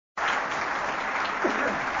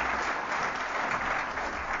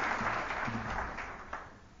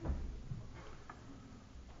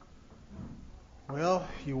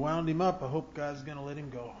You wound him up. I hope God's going to let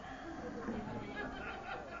him go.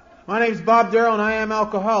 My name's Bob Darrell, and I am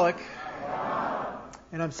alcoholic.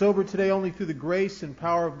 And I'm sober today only through the grace and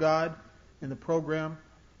power of God in the program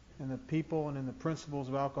and the people and in the principles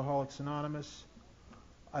of Alcoholics Anonymous.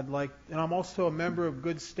 And I'm also a member of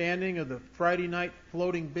good standing of the Friday night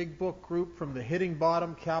floating big book group from the hitting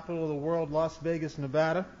bottom capital of the world, Las Vegas,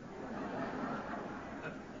 Nevada.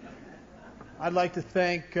 I'd like to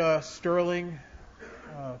thank Sterling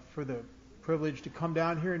for the privilege to come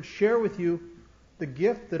down here and share with you the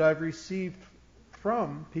gift that I've received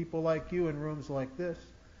from people like you in rooms like this.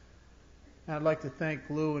 And I'd like to thank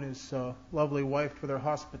Lou and his lovely wife for their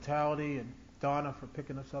hospitality, and Donna for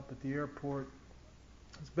picking us up at the airport.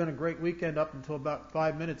 It's been a great weekend up until about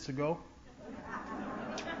 5 minutes ago,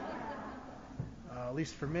 at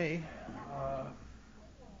least for me.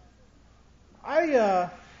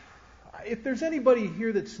 If there's anybody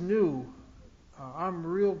here that's new, I'm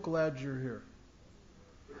real glad you're here.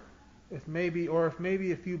 If maybe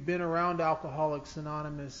if you've been around Alcoholics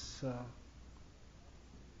Anonymous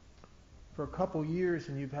for a couple years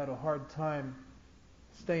and you've had a hard time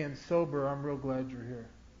staying sober, I'm real glad you're here.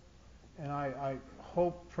 And I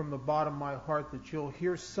hope from the bottom of my heart that you'll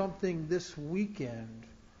hear something this weekend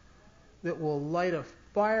that will light a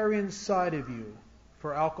fire inside of you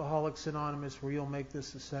for Alcoholics Anonymous, where you'll make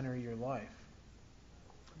this the center of your life.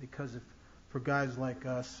 Because for guys like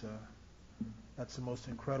us, that's the most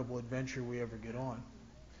incredible adventure we ever get on.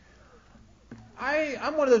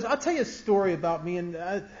 I'm one of those. I'll tell you a story about me, and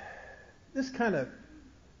this kind of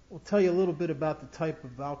will tell you a little bit about the type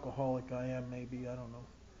of alcoholic I am, maybe. I don't know.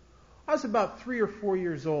 I was about 3 or 4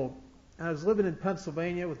 years old, and I was living in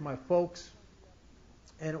Pennsylvania with my folks,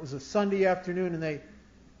 and it was a Sunday afternoon, and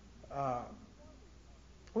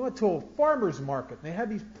we went to a farmer's market. And they had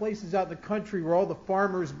these places out in the country where all the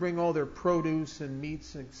farmers bring all their produce and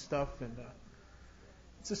meats and stuff. And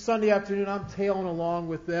it's a Sunday afternoon. I'm tailing along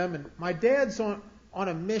with them. And my dad's on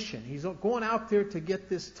a mission. He's going out there to get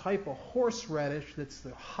this type of horseradish that's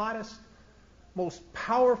the hottest, most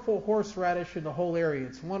powerful horseradish in the whole area.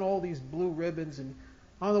 It's won all these blue ribbons. And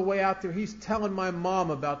on the way out there, he's telling my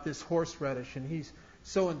mom about this horseradish. And he's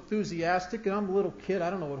so enthusiastic. And I'm a little kid. I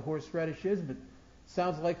don't know what horseradish is, but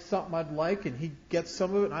sounds like something I'd like, and he gets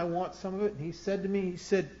some of it, and I want some of it. And he said to me, he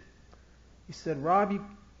said, Rob,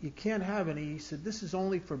 you can't have any. He said, this is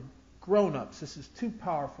only for grown-ups. This is too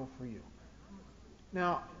powerful for you.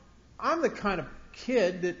 Now, I'm the kind of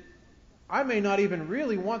kid that I may not even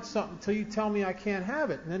really want something until you tell me I can't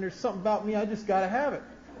have it. And then there's something about me, I just got to have it.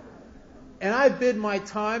 And I bid my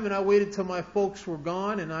time, and I waited till my folks were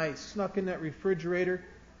gone, and I snuck in that refrigerator.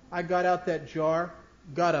 I got out that jar,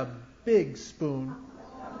 got a big spoon,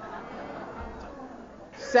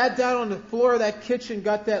 sat down on the floor of that kitchen,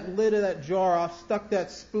 got that lid of that jar off, stuck that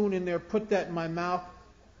spoon in there, put that in my mouth.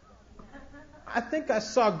 I think I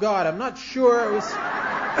saw God. I'm not sure. It was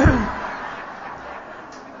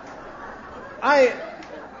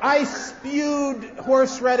I spewed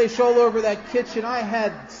horseradish all over that kitchen. I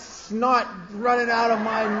had snot running out of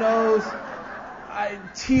my nose,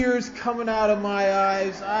 tears coming out of my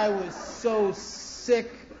eyes. I was so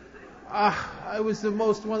sick. I was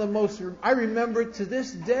one of the most, I remember it to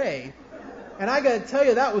this day. And I got to tell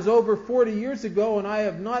you, that was over 40 years ago, and I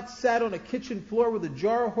have not sat on a kitchen floor with a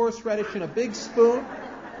jar of horseradish and a big spoon.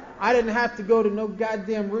 I didn't have to go to no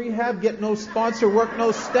goddamn rehab, get no sponsor, work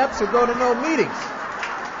no steps, or go to no meetings.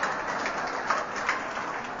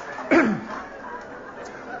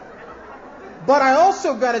 But I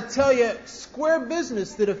also got to tell you, square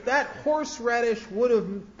business, that if that horseradish would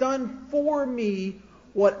have done for me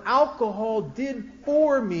what alcohol did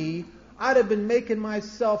for me, I'd have been making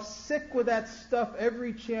myself sick with that stuff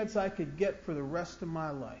every chance I could get for the rest of my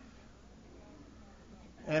life.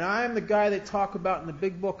 And I am the guy they talk about in the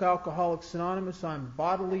big book, Alcoholics Anonymous. I'm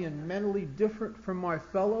bodily and mentally different from my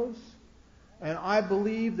fellows. And I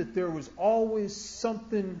believe that there was always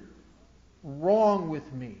something wrong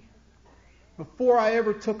with me. Before I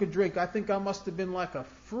ever took a drink, I think I must have been like a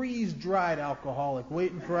freeze-dried alcoholic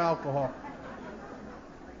waiting for alcohol.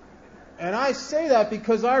 And I say that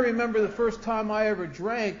because I remember the first time I ever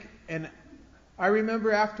drank, and I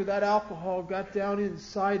remember after that alcohol got down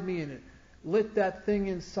inside me and it lit that thing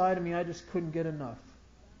inside of me, I just couldn't get enough.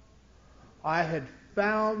 I had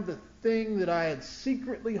found the thing that I had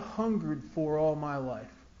secretly hungered for all my life.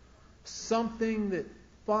 Something that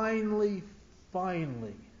finally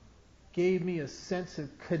gave me a sense of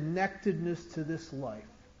connectedness to this life.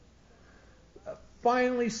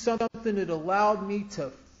 Finally, something that allowed me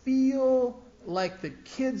to feel like the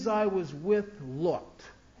kids I was with looked.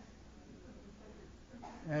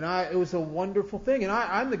 And it was a wonderful thing. And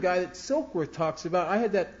I'm the guy that Silkworth talks about. I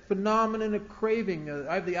had that phenomenon of craving.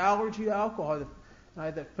 I have the allergy to alcohol. I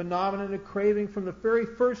had that phenomenon of craving from the very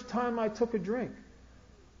first time I took a drink.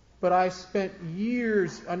 But I spent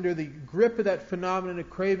years under the grip of that phenomenon of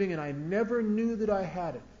craving, and I never knew that I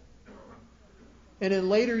had it. And in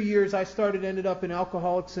later years, I ended up in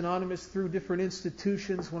Alcoholics Anonymous through different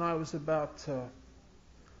institutions when I was about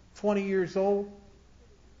 20 years old.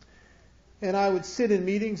 And I would sit in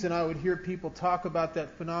meetings and I would hear people talk about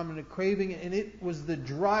that phenomenon of craving, and it was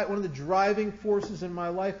one of the driving forces in my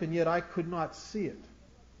life, and yet I could not see it.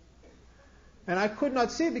 And I could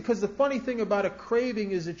not see it because the funny thing about a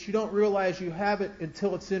craving is that you don't realize you have it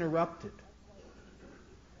until it's interrupted.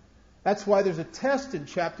 That's why there's a test in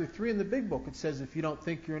chapter 3 in the Big Book. It says if you don't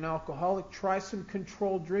think you're an alcoholic, try some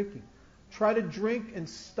controlled drinking. Try to drink and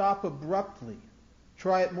stop abruptly.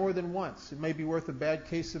 Try it more than once. It may be worth a bad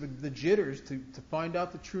case of the jitters to find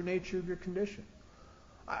out the true nature of your condition.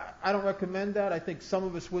 I don't recommend that. I think some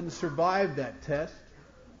of us wouldn't survive that test.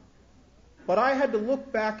 But I had to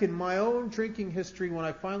look back in my own drinking history when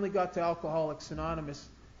I finally got to Alcoholics Anonymous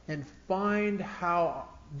and find how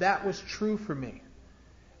that was true for me.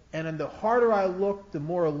 And the harder I looked, the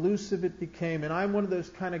more elusive it became. And I'm one of those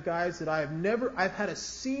kind of guys that I've had a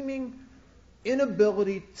seeming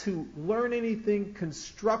inability to learn anything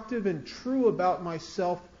constructive and true about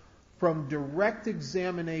myself from direct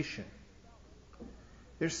examination.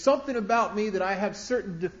 There's something about me that I have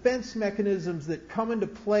certain defense mechanisms that come into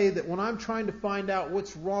play that when I'm trying to find out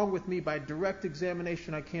what's wrong with me by direct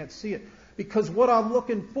examination, I can't see it. Because what I'm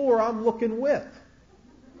looking for, I'm looking with.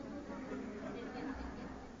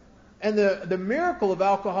 And the miracle of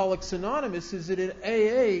Alcoholics Anonymous is that in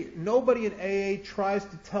AA, nobody in AA tries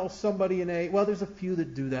to tell somebody in AA, well, there's a few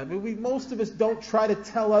that do that, but most of us don't try to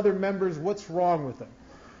tell other members what's wrong with them.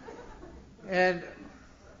 And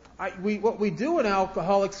what we do in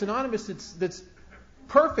Alcoholics Anonymous that's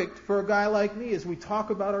perfect for a guy like me is we talk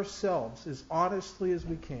about ourselves as honestly as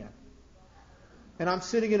we can. And I'm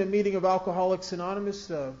sitting in a meeting of Alcoholics Anonymous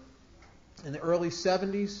in the early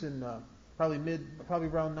 70s, and probably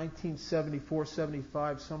around 1974,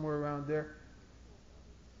 75, somewhere around there.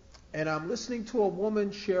 And I'm listening to a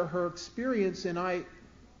woman share her experience, and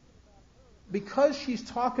because she's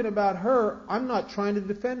talking about her, I'm not trying to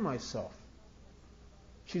defend myself.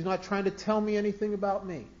 She's not trying to tell me anything about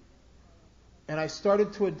me. And I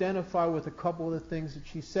started to identify with a couple of the things that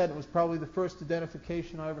she said. It was probably the first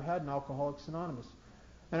identification I ever had in Alcoholics Anonymous.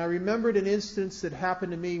 And I remembered an instance that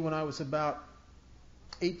happened to me when I was about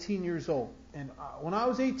 18 years old. And when I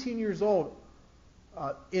was 18 years old,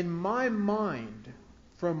 in my mind,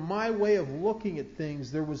 from my way of looking at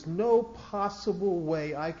things, there was no possible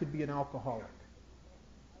way I could be an alcoholic.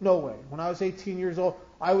 No way. When I was 18 years old,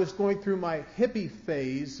 I was going through my hippie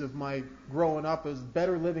phase of my growing up. I was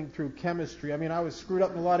better living through chemistry. I mean, I was screwed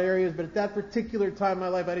up in a lot of areas, but at that particular time in my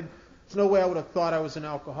life, there's no way I would have thought I was an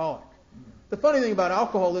alcoholic. The funny thing about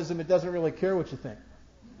alcoholism, it doesn't really care what you think.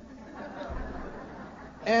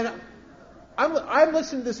 And I'm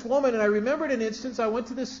listening to this woman, and I remembered an instance. I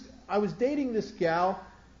was dating this gal,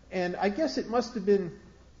 and I guess it must have been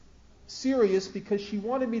serious because she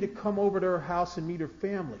wanted me to come over to her house and meet her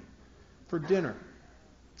family for dinner.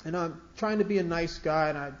 And I'm trying to be a nice guy,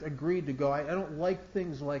 and I agreed to go. I don't like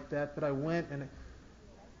things like that, but I went, and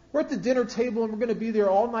we're at the dinner table, and we're going to be there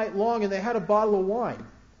all night long, and they had a bottle of wine.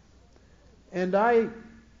 And I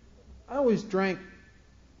always drank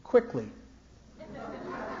quickly.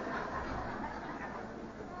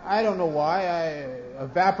 I don't know why.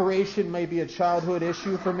 Evaporation may be a childhood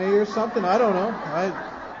issue for me or something. I don't know.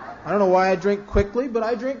 I don't know why I drink quickly, but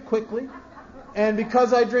I drink quickly. And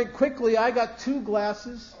because I drink quickly, I got 2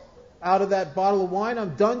 glasses out of that bottle of wine.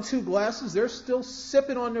 I'm done 2 glasses. They're still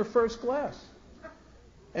sipping on their first glass.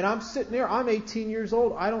 And I'm sitting there. I'm 18 years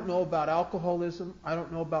old. I don't know about alcoholism. I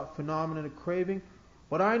don't know about phenomenon of craving.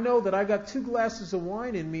 But I know that I got 2 glasses of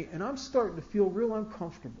wine in me, and I'm starting to feel real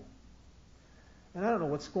uncomfortable. And I don't know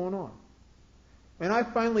what's going on. And I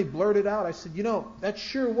finally blurted out. I said, that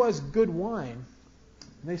sure was good wine.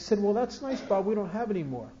 And they said, well, that's nice, Bob. We don't have any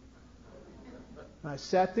more. And I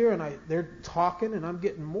sat there, and they're talking, and I'm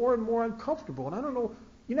getting more and more uncomfortable. And I don't know.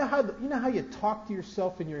 You know how you talk to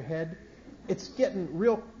yourself in your head? It's getting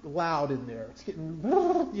real loud in there. It's getting,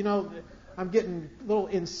 I'm getting a little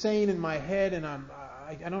insane in my head, and I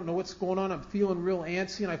don't know what's going on. I'm feeling real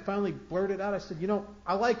antsy, and I finally blurted out. I said,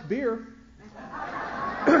 I like beer.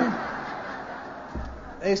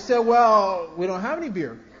 They said, well, we don't have any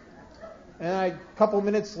beer. And a couple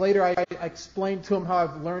minutes later, I explained to them how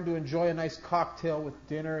I've learned to enjoy a nice cocktail with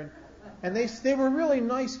dinner. And they were really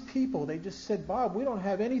nice people. They just said, Bob, we don't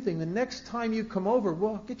have anything. The next time you come over,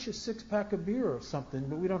 we'll get you a 6-pack of beer or something,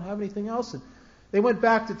 but we don't have anything else. And they went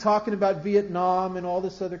back to talking about Vietnam and all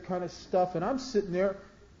this other kind of stuff. And I'm sitting there,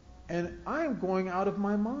 and I am going out of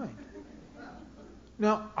my mind.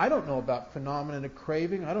 Now, I don't know about phenomenon of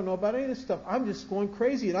craving. I don't know about any of this stuff. I'm just going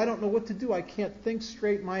crazy, and I don't know what to do. I can't think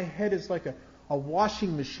straight. My head is like a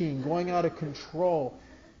washing machine going out of control.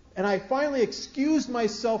 And I finally excused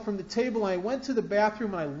myself from the table, and I went to the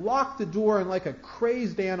bathroom, and I locked the door, and like a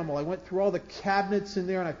crazed animal, I went through all the cabinets in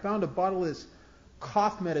there, and I found a bottle of this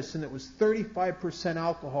cough medicine that was 35%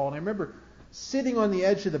 alcohol. And I remember sitting on the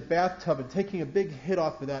edge of the bathtub and taking a big hit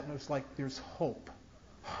off of that, and it was like, there's hope.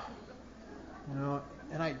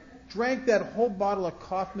 And I drank that whole bottle of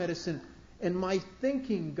cough medicine, and my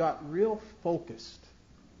thinking got real focused.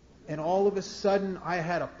 And all of a sudden, I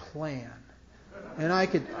had a plan. And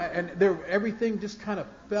everything just kind of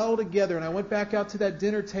fell together. And I went back out to that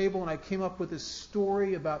dinner table, and I came up with this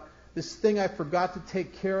story about this thing I forgot to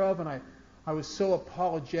take care of. And I was so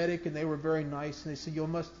apologetic, and they were very nice. And they said, you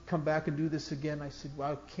must come back and do this again. I said,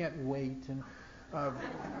 well, I can't wait. And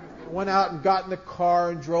went out and got in the car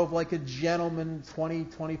and drove like a gentleman 20,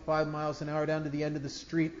 25 miles an hour down to the end of the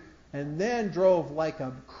street. And then drove like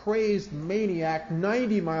a crazed maniac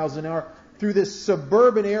 90 miles an hour through this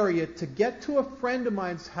suburban area to get to a friend of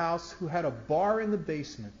mine's house who had a bar in the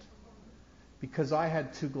basement because I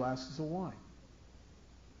had 2 glasses of wine.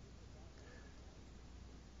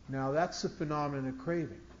 Now that's the phenomenon of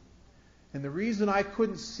craving. And the reason I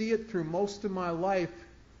couldn't see it through most of my life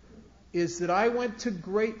is that I went to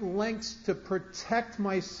great lengths to protect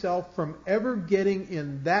myself from ever getting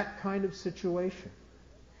in that kind of situation.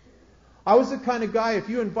 I was the kind of guy, if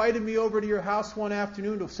you invited me over to your house one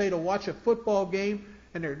afternoon to watch a football game,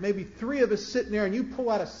 and there may be 3 of us sitting there, and you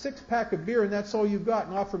pull out a 6-pack of beer, and that's all you've got,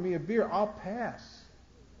 and offer me a beer, I'll pass.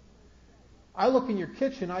 I look in your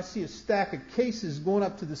kitchen, I see a stack of cases going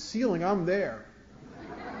up to the ceiling, I'm there.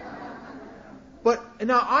 But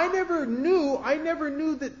now I never knew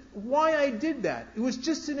that why I did that. It was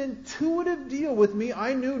just an intuitive deal with me.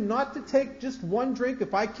 I knew not to take just one drink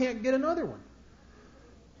if I can't get another one.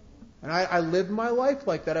 And I lived my life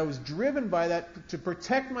like that. I was driven by that to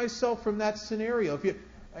protect myself from that scenario.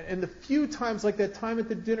 And the few times, like that time at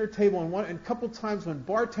the dinner table, and a couple times when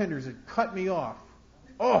bartenders had cut me off,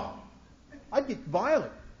 I'd get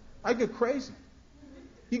violent. I'd get crazy.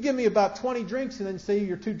 You give me about 20 drinks and then say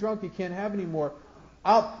you're too drunk, you can't have any more.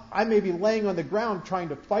 I may be laying on the ground trying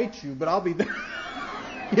to fight you, but I'll be there.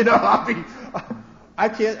 I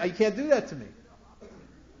can't do that to me.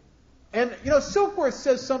 And, Silkworth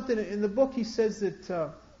says something in the book. He says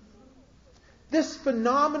that this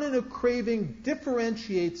phenomenon of craving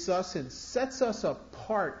differentiates us and sets us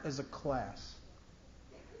apart as a class.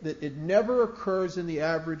 That it never occurs in the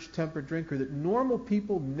average temperate drinker. That normal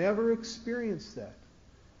people never experience that.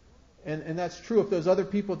 And that's true. If those other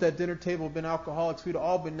people at that dinner table had been alcoholics, we'd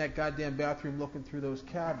all been in that goddamn bathroom looking through those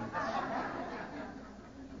cabinets.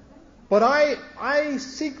 But I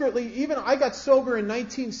secretly, I got sober in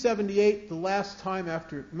 1978, the last time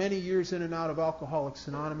after many years in and out of Alcoholics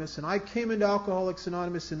Anonymous. And I came into Alcoholics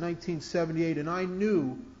Anonymous in 1978, and I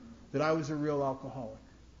knew that I was a real alcoholic.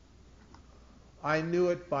 I knew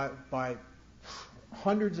it by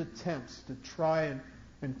hundreds of attempts to try and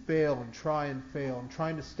fail and try and fail. I'm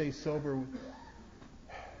trying to stay sober.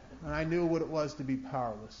 And I knew what it was to be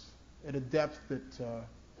powerless at a depth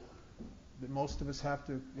that most of us have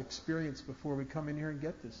to experience before we come in here and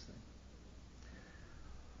get this thing.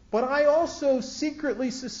 But I also secretly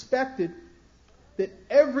suspected that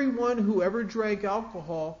everyone who ever drank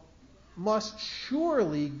alcohol must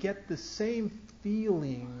surely get the same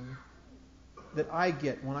feeling that I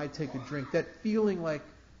get when I take a drink. That feeling like,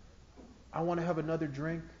 I want to have another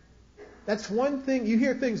drink. That's one thing. You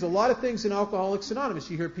hear a lot of things in Alcoholics Anonymous.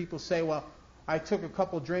 You hear people say, well, I took a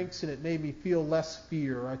couple drinks and it made me feel less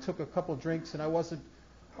fear. Or I took a couple drinks and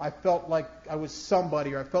I felt like I was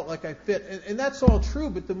somebody, or I felt like I fit. And that's all true,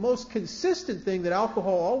 but the most consistent thing that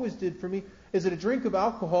alcohol always did for me is that a drink of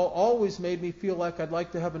alcohol always made me feel like I'd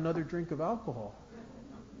like to have another drink of alcohol.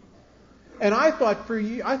 And I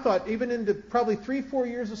thought even into probably 3-4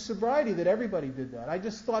 years of sobriety that everybody did that. I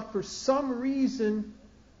just thought for some reason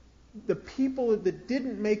the people that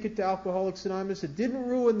didn't make it to Alcoholics Anonymous, that didn't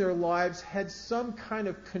ruin their lives, had some kind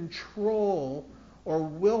of control or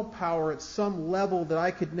willpower at some level that I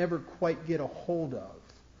could never quite get a hold of.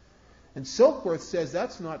 And Silkworth says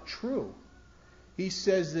that's not true. He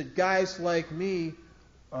says that guys like me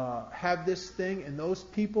have this thing, and those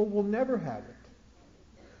people will never have it.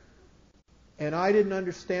 And I didn't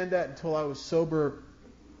understand that until I was sober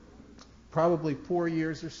probably 4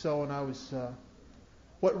 years or so, and I was,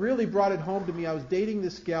 what really brought it home to me, I was dating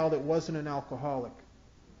this gal that wasn't an alcoholic.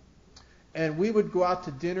 And we would go out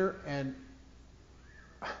to dinner, and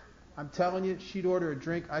I'm telling you, she'd order a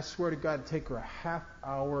drink. I swear to God, it'd take her a half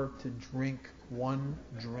hour to drink one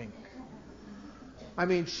drink. I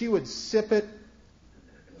mean, she would sip it,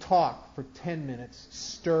 talk for 10 minutes,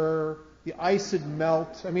 stir, the ice would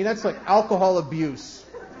melt. I mean, that's like alcohol abuse.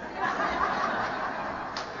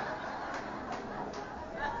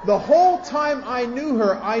 The whole time I knew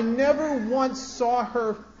her, I never once saw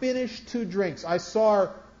her finish 2 drinks. I saw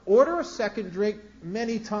her order a second drink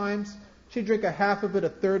many times. She'd drink a half of it, a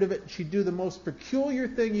third of it, and she'd do the most peculiar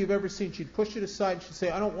thing you've ever seen. She'd push it aside and she'd say,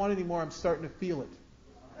 I don't want any more, I'm starting to feel it.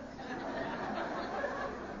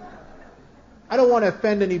 I don't want to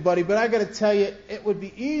offend anybody, but I got to tell you, it would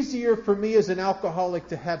be easier for me as an alcoholic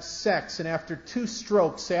to have sex and after 2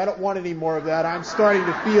 strokes say, I don't want any more of that, I'm starting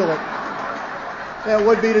to feel it. It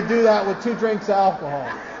would be to do that with 2 drinks of alcohol.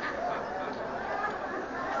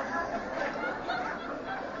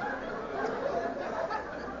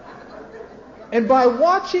 And by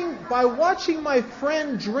watching my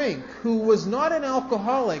friend drink, who was not an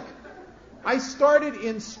alcoholic, I started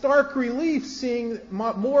in stark relief seeing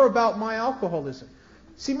more about my alcoholism.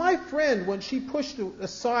 See, my friend, when she pushed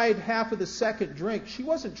aside half of the second drink, she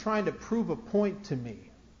wasn't trying to prove a point to me.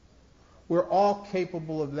 We're all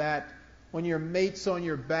capable of that. When your mate's on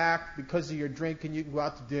your back because of your drinking, you can go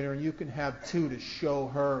out to dinner and you can have 2 to show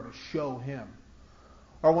her, to show him.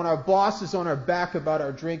 Or when our boss is on our back about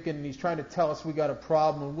our drinking and he's trying to tell us we got a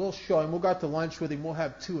problem, and we'll show him, we'll go out to lunch with him, we'll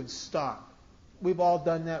have 2 and stop. We've all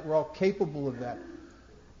done that. We're all capable of that.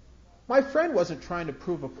 My friend wasn't trying to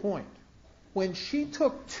prove a point. When she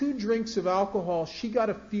took 2 drinks of alcohol, she got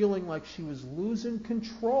a feeling like she was losing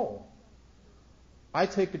control. I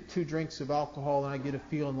take 2 drinks of alcohol and I get a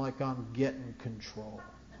feeling like I'm getting control.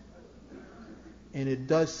 And it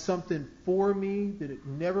does something for me that it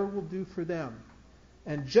never will do for them.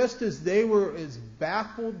 And just as they were as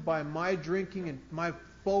baffled by my drinking, and my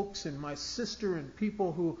folks and my sister and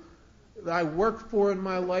people who I worked for in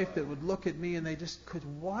my life that would look at me and they just could,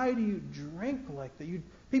 why do you drink like that?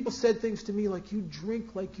 People said things to me like, you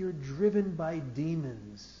drink like you're driven by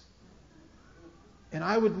demons. And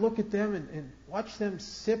I would look at them and watch them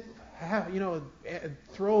sip,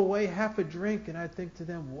 throw away half a drink, and I'd think to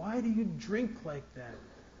them, why do you drink like that?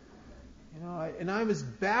 And I'm as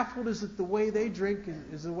baffled as the way they drink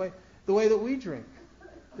is the way that we drink,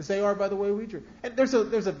 as they are by the way we drink. And there's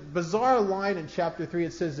a bizarre line in chapter 3.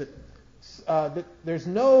 It says that there's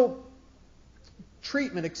no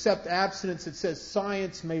treatment except abstinence. It says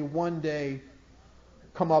science may one day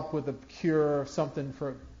come up with a cure or something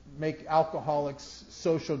for make alcoholics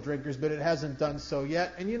social drinkers, but it hasn't done so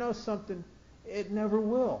yet. And you know something? It never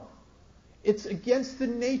will. It's against the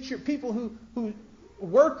nature. People who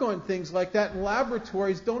work on things like that in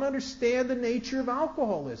laboratories don't understand the nature of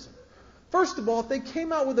alcoholism. First of all, if they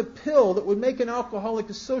came out with a pill that would make an alcoholic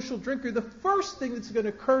a social drinker, the first thing that's going to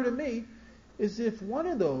occur to me is if one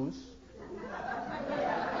of those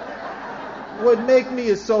would make me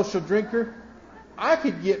a social drinker, I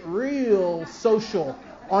could get real social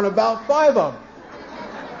on about 5 of them.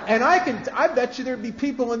 And I bet you there'd be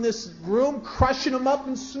people in this room crushing them up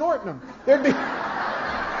and snorting them.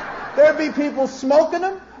 There'd be people smoking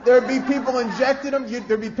them. There'd be people injecting them.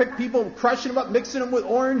 There'd be people crushing them up, mixing them with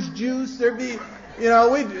orange juice. There'd be,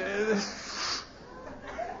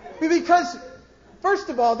 because, first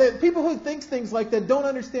of all, people who think things like that don't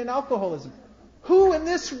understand alcoholism. Who in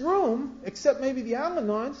this room, except maybe the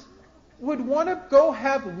Al-Anons, would want to go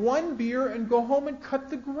have 1 beer and go home and cut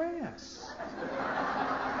the grass?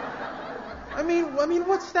 I mean,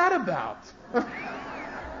 what's that about?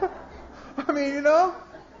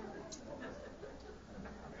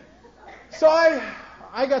 So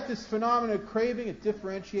I got this phenomenon of craving. It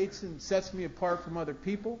differentiates and sets me apart from other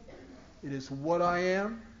people. It is what I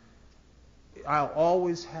am. I'll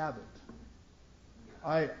always have it.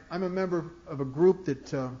 I'm a member of a group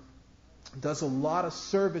that does a lot of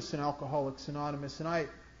service in Alcoholics Anonymous, and I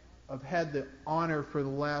have had the honor for the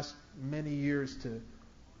last many years to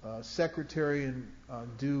secretary and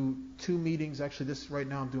do 2 meetings. Actually, right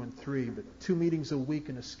now I'm doing 3, but 2 meetings a week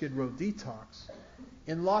in a Skid Row detox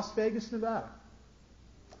in Las Vegas, Nevada.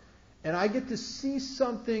 And I get to see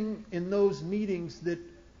something in those meetings that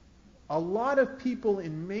a lot of people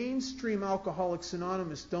in mainstream Alcoholics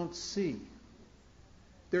Anonymous don't see.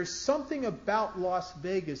 There's something about Las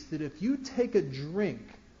Vegas that if you take a drink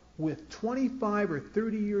with 25 or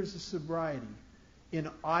 30 years of sobriety in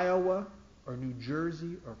Iowa or New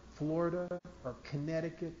Jersey or Florida or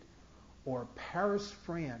Connecticut or Paris,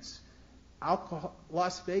 France,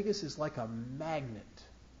 Las Vegas is like a magnet.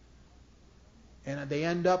 And they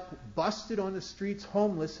end up busted on the streets,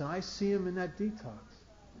 homeless, and I see them in that detox.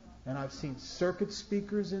 And I've seen circuit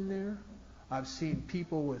speakers in there. I've seen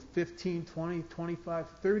people with 15, 20, 25,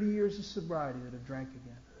 30 years of sobriety that have drank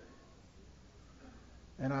again.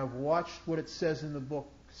 And I've watched what it says in the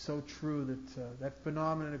book, so true, that that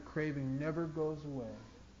phenomenon of craving never goes away.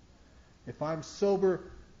 If I'm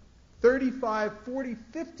sober 35, 40,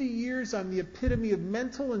 50 years, I'm the epitome of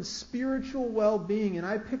mental and spiritual well-being, and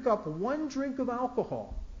I pick up one drink of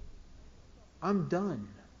alcohol, I'm done.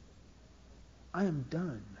 I am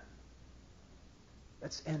done.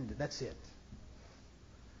 That's ended. That's it.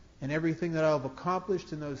 And everything that I've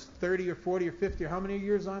accomplished in those 30 or 40 or 50 or how many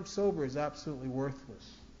years I'm sober is absolutely worthless.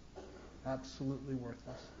 Absolutely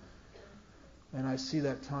worthless. And I see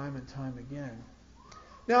that time and time again.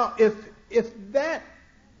 Now, if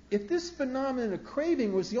this phenomenon of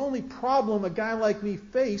craving was the only problem a guy like me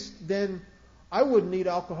faced, then I wouldn't need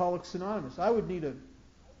Alcoholics Anonymous. I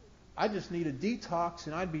just need a detox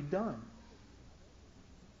and I'd be done.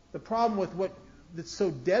 The problem with that's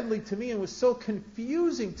so deadly to me and was so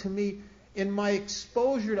confusing to me in my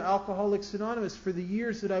exposure to Alcoholics Anonymous for the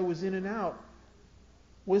years that I was in and out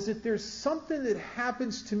was that there's something that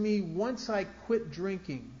happens to me once I quit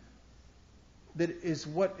drinking that is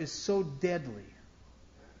what is so deadly.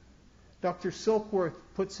 Dr. Silkworth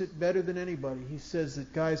puts it better than anybody. He says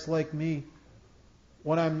that guys like me,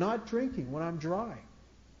 when I'm not drinking, when I'm dry,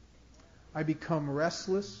 I become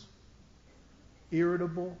restless,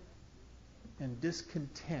 irritable, and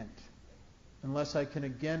discontent unless I can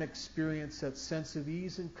again experience that sense of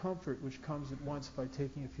ease and comfort which comes at once by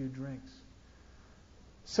taking a few drinks.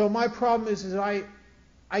 So my problem is I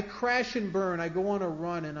crash and burn. I go on a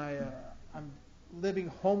run and I'm living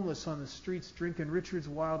homeless on the streets, drinking Richard's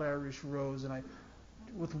Wild Irish Rose, and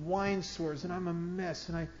with wine sores, and I'm a mess,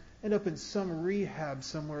 and I end up in some rehab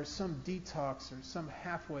somewhere, some detox or some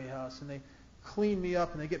halfway house, and they clean me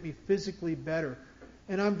up and they get me physically better.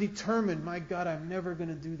 And I'm determined, my God, I'm never going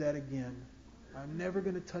to do that again. I'm never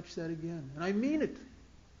going to touch that again. And I mean it.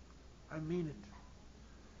 I mean it.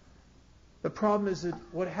 The problem is that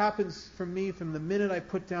what happens for me from the minute I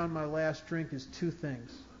put down my last drink is two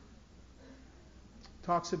things.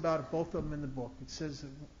 Talks about both of them in the book. It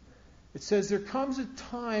says there comes a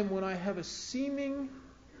time when I have a seeming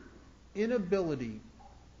inability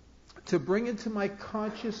to bring into my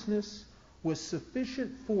consciousness with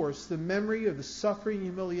sufficient force the memory of the suffering and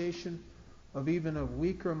humiliation of even a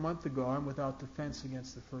week or a month ago. I'm without defense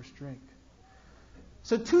against the first drink.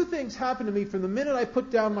 So two things happen to me from the minute I put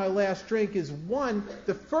down my last drink is, one,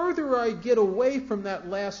 the further I get away from that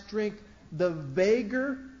last drink, the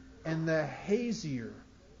vaguer and the hazier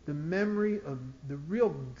the memory of the real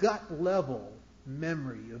gut level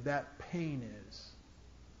memory of that pain is.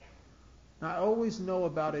 Now, I always know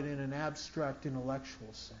about it in an abstract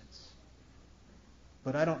intellectual sense.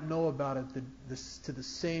 But I don't know about it to the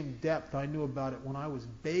same depth I knew about it when I was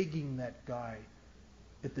begging that guy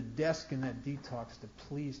at the desk in that detox to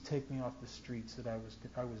please take me off the streets, that I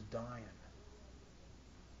was dying.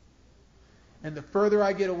 And the further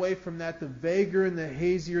I get away from that, the vaguer and the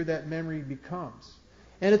hazier that memory becomes.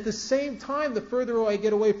 And at the same time, the further I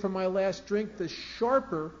get away from my last drink, the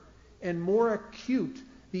sharper and more acute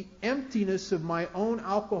the emptiness of my own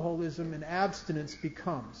alcoholism and abstinence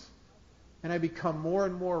becomes. And I become more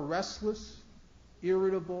and more restless,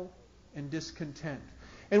 irritable, and discontent.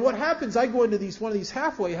 And what happens, I go into one of these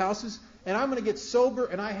halfway houses, and I'm going to get sober,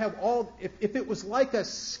 and I have if it was like a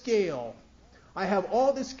scale, I have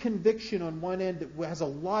all this conviction on one end that has a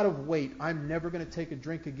lot of weight. I'm never going to take a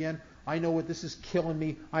drink again. I know what this is killing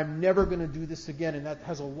me. I'm never going to do this again. And that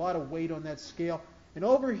has a lot of weight on that scale. And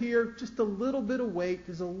over here, just a little bit of weight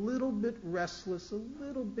is a little bit restless, a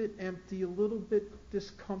little bit empty, a little bit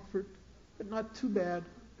discomfort, but not too bad.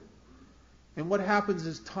 And what happens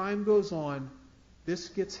as time goes on, this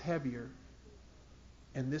gets heavier,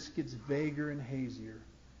 and this gets vaguer and hazier.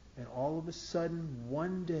 And all of a sudden,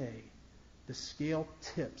 one day, the scale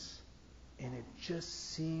tips, and it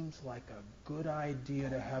just seems like a good idea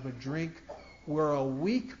to have a drink where a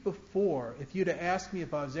week before, if you'd have asked me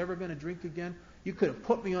if I was ever going to drink again, you could have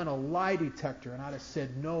put me on a lie detector, and I'd have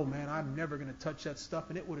said, no, man, I'm never going to touch that stuff,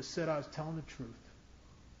 and it would have said I was telling the truth.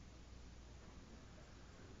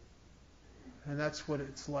 And that's what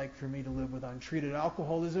it's like for me to live with untreated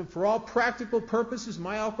alcoholism. For all practical purposes,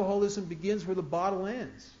 my alcoholism begins where the bottle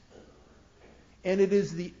ends. And it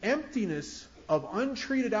is the emptiness of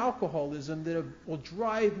untreated alcoholism that will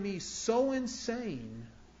drive me so insane.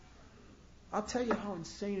 I'll tell you how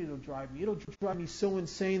insane it'll drive me. It'll drive me so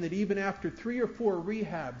insane that even after 3 or 4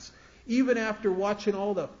 rehabs, even after watching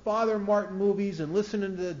all the Father Martin movies and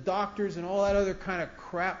listening to the doctors and all that other kind of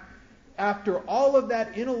crap, after all of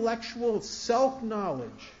that intellectual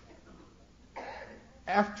self-knowledge,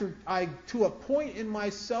 to a point in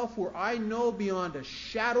myself where I know beyond a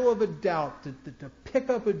shadow of a doubt that to pick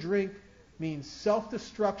up a drink means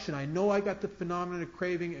self-destruction. I know I got the phenomenon of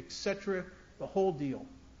craving, etc., the whole deal.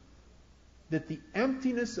 That the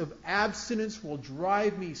emptiness of abstinence will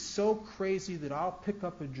drive me so crazy that I'll pick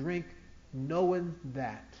up a drink knowing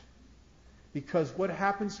that. Because what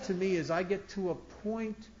happens to me is I get to a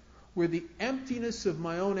point where the emptiness of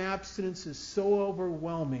my own abstinence is so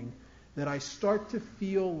overwhelming that I start to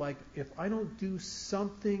feel like if I don't do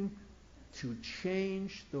something to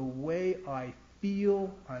change the way I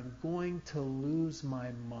feel, I'm going to lose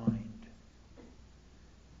my mind.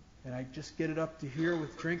 And I just get it up to here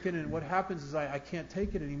with drinking, and what happens is I can't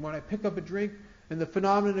take it anymore. And I pick up a drink, and the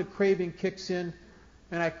phenomenon of craving kicks in,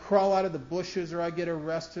 and I crawl out of the bushes, or I get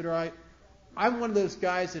arrested, or I'm one of those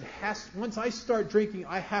guys that once I start drinking,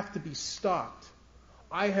 I have to be stopped.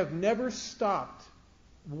 I have never stopped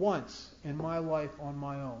once in my life on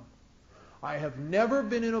my own. I have never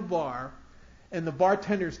been in a bar, and the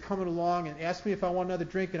bartender's coming along and asked me if I want another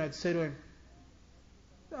drink, and I'd say to him,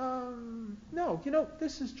 no,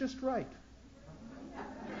 this is just right.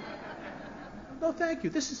 No, thank you.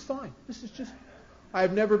 This is fine. This is just... I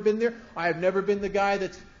have never been there. I have never been the guy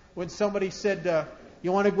that's, when somebody said,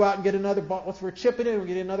 you want to go out and get another bottle, we're chipping it, or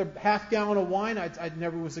get another half gallon of wine, I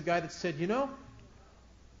never was the guy that said,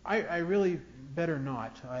 I really better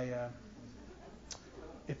not.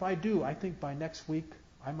 If I do, I think by next week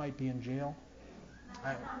I might be in jail.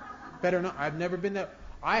 I better not. I've never been that.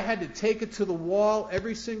 I had to take it to the wall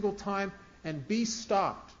every single time and be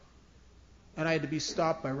stopped. And I had to be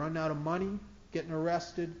stopped by running out of money, getting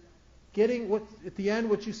arrested, at the end,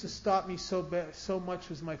 what used to stop me so much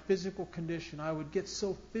was my physical condition. I would get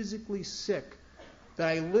so physically sick that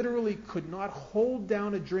I literally could not hold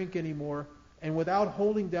down a drink anymore. And without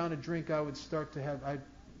holding down a drink, I would start to have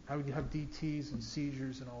DTs and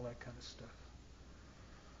seizures and all that kind of stuff.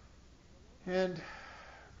 And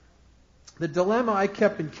the dilemma I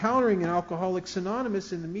kept encountering in Alcoholics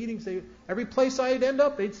Anonymous in the meetings, every place I'd end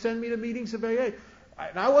up, they'd send me to meetings of AA.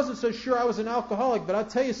 And I wasn't so sure I was an alcoholic, but I'll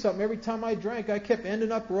tell you something, every time I drank, I kept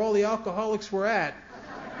ending up where all the alcoholics were at.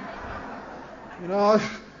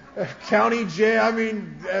 County jail,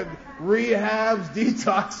 rehabs,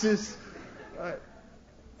 detoxes.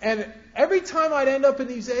 And every time I'd end up in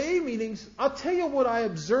these AA meetings, I'll tell you what I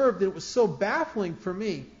observed, and it was so baffling for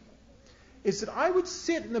me, is that I would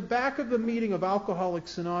sit in the back of the meeting of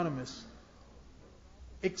Alcoholics Anonymous,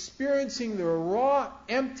 experiencing the raw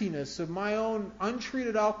emptiness of my own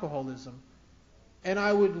untreated alcoholism, and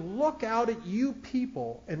I would look out at you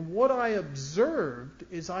people, and what I observed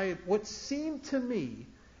is what seemed to me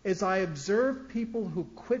is I observed people who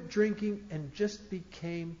quit drinking and just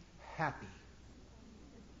became happy.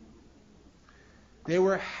 They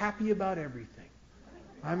were happy about everything.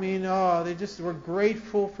 They just were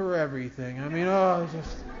grateful for everything. And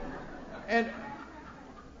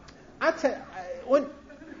I tell you,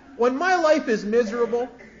 when my life is miserable,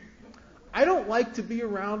 I don't like to be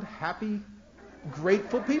around happy,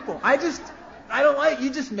 grateful people. I don't like,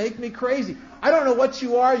 you just make me crazy. I don't know what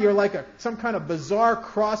you are. You're like some kind of bizarre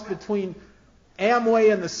cross between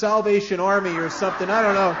Amway and the Salvation Army or something. I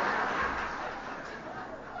don't know.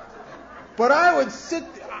 But I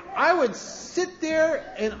would sit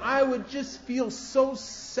there and I would just feel so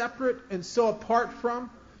separate and so apart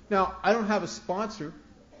from. Now, I don't have a sponsor.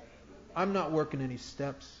 I'm not working any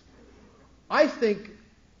steps. I think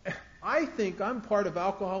I'm part of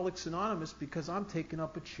Alcoholics Anonymous because I'm taking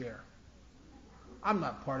up a chair. I'm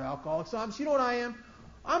not part of Alcoholics Anonymous. You know what I am?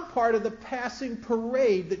 I'm part of the passing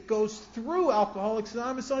parade that goes through Alcoholics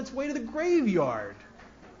Anonymous on its way to the graveyard.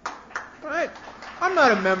 Right? I'm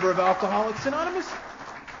not a member of Alcoholics Anonymous.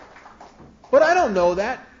 But I don't know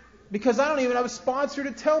that because I don't even have a sponsor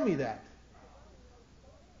to tell me that.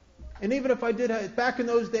 And even if I did, back in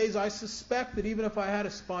those days, I suspect that even if I had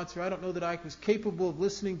a sponsor, I don't know that I was capable of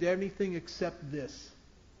listening to anything except this.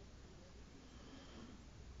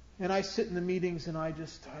 And I sit in the meetings and I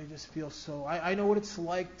just feel so... I know what it's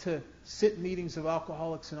like to sit in meetings of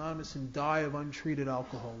Alcoholics Anonymous and die of untreated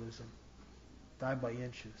alcoholism. Die by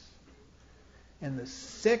inches. And the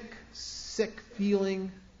sick, sick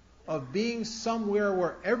feeling of being somewhere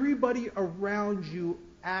where everybody around you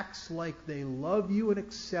acts like they love you and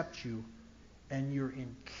accept you, and you're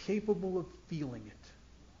incapable of feeling it.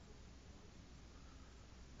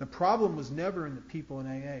 The problem was never in the people in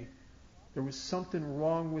AA. There was something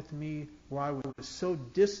wrong with me where I was so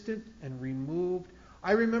distant and removed.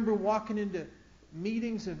 I remember walking into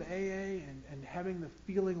meetings of AA and having the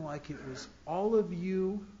feeling like it was all of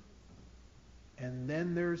you and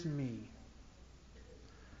then there's me.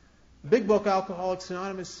 The big book, Alcoholics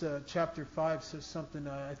Anonymous, chapter 5, says something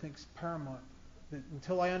I think is paramount. That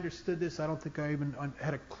until I understood this, I don't think I even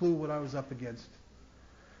had a clue what I was up against. It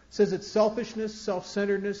says it's selfishness,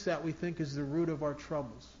 self-centeredness that we think is the root of our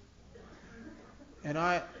troubles. And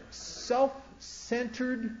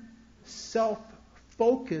self-centered,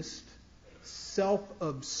 self-focused,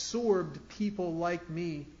 self-absorbed people like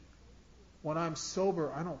me, when I'm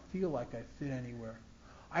sober, I don't feel like I fit anywhere.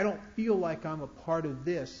 I don't feel like I'm a part of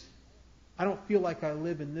this. I don't feel like I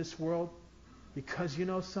live in this world, because you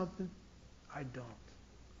know something? I don't.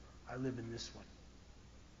 I live in this one.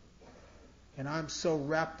 And I'm so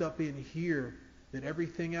wrapped up in here that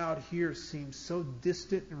everything out here seems so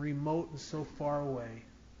distant and remote and so far away.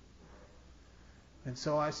 And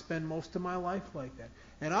so I spend most of my life like that.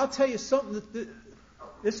 And I'll tell you something,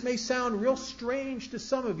 this may sound real strange to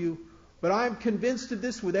some of you, but I'm convinced of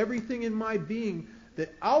this with everything in my being,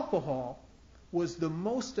 that alcohol was the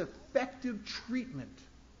most effective treatment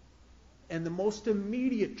and the most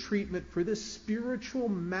immediate treatment for this spiritual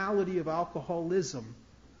malady of alcoholism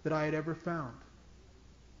that I had ever found.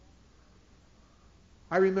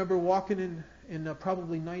 I remember walking in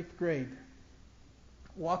probably 9th grade,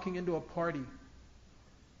 walking into a party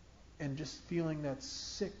and just feeling that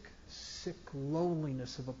sick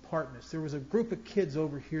loneliness of apartness. There was a group of kids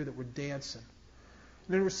over here that were dancing.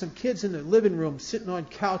 And there were some kids in the living room sitting on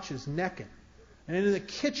couches necking. And in the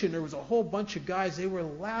kitchen there was a whole bunch of guys. They were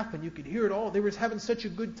laughing. You could hear it all. They were having such a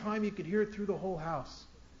good time you could hear it through the whole house.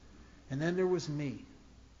 And then there was me.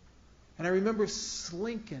 And I remember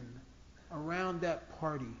slinking around that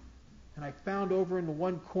party. And I found over in the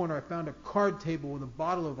one corner, I found a card table with a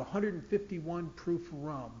bottle of 151 proof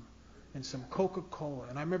rum and some Coca-Cola.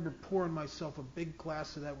 And I remember pouring myself a big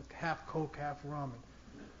glass of that with half Coke, half rum, and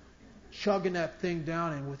chugging that thing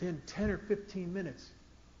down. And within 10 or 15 minutes,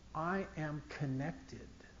 I am connected.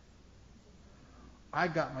 I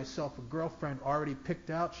got myself a girlfriend already picked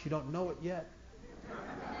out. She don't know it yet.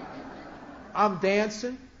 I'm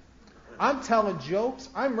dancing. I'm telling jokes.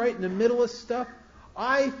 I'm right in the middle of stuff.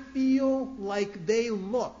 I feel like they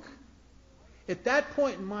look. At that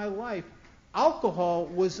point in my life, alcohol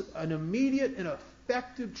was an immediate and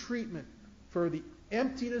effective treatment for the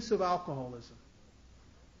emptiness of alcoholism.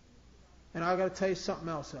 And I've got to tell you something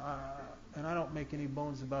else, and I don't make any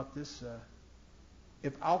bones about this.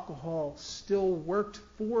 If alcohol still worked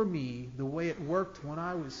for me the way it worked when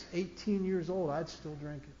I was 18 years old, I'd still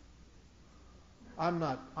drink it. I'm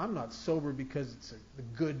not sober because it's a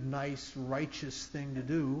good, nice, righteous thing to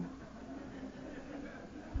do.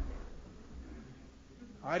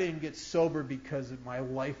 I didn't get sober because my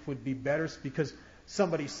life would be better. It's because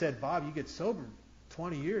somebody said, Bob, you get sober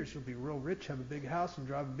 20 years, you'll be real rich, have a big house, and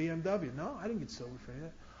drive a BMW. No, I didn't get sober for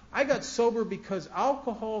that. I got sober because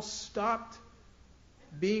alcohol stopped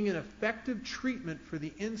being an effective treatment for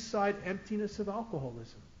the inside emptiness of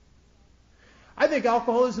alcoholism. I think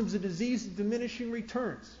alcoholism is a disease of diminishing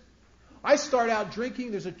returns. I start out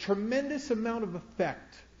drinking, there's a tremendous amount of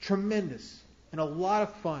effect, tremendous, and a lot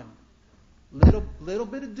of fun. Little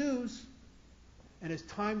bit of dues, and as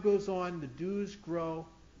time goes on, the dues grow,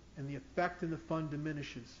 and the effect and the fun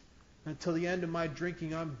diminishes. Until the end of my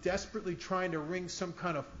drinking, I'm desperately trying to wring some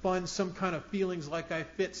kind of fun, some kind of feelings like I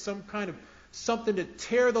fit, some kind of something to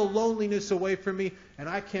tear the loneliness away from me, and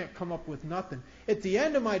I can't come up with nothing. At the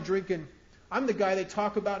end of my drinking, I'm the guy they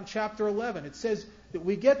talk about in chapter 11. It says that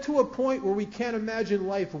we get to a point where we can't imagine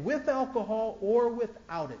life with alcohol or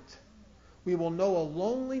without it. We will know a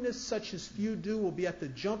loneliness such as few do. We'll be at the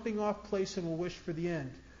jumping off place and we'll wish for the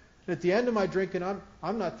end. And at the end of my drinking,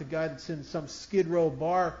 I'm not the guy that's in some Skid Row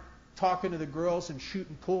bar talking to the girls and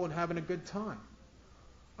shooting pool and having a good time.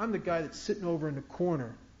 I'm the guy that's sitting over in the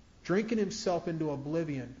corner, drinking himself into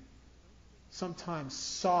oblivion, sometimes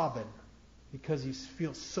sobbing because he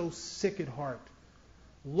feels so sick at heart,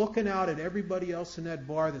 looking out at everybody else in that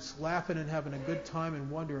bar that's laughing and having a good time and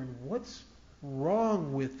wondering, what's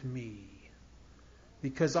wrong with me?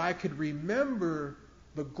 Because I could remember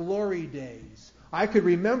the glory days. I could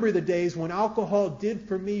remember the days when alcohol did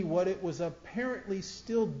for me what it was apparently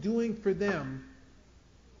still doing for them,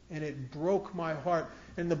 and it broke my heart.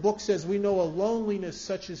 And the book says we know a loneliness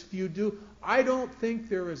such as few do. I don't think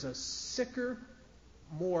there is a sicker,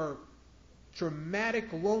 more dramatic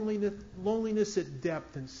loneliness at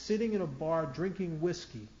depth than sitting in a bar drinking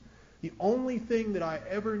whiskey. The only thing that I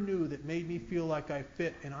ever knew that made me feel like I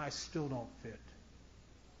fit, and I still don't fit.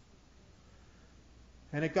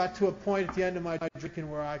 And it got to a point at the end of my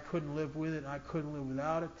drinking where I couldn't live with it and I couldn't live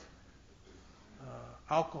without it.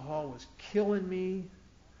 Alcohol was killing me,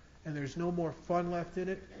 and there's no more fun left in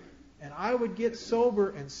it. And I would get sober,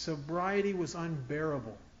 and sobriety was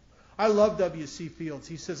unbearable. I love W.C. Fields.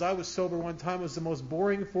 He says, I was sober one time. It was the most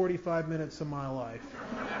boring 45 minutes of my life.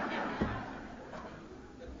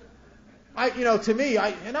 To me,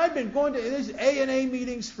 I've been going to these A&A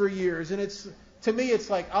meetings for years, and to me, it's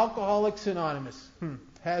like Alcoholics Anonymous.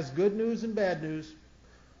 Has good news and bad news.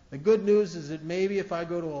 The good news is that maybe if I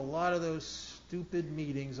go to a lot of those stupid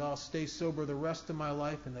meetings, I'll stay sober the rest of my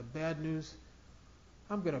life. And the bad news,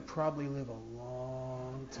 I'm going to probably live a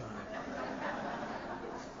long time.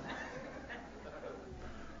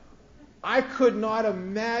 I could not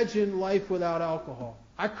imagine life without alcohol.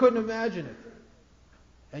 I couldn't imagine it.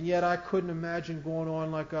 And yet I couldn't imagine going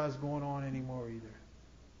on like I was going on anymore either.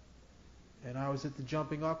 And I was at the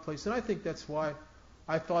jumping off place. And I think that's why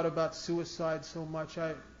I thought about suicide so much.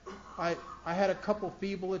 I had a couple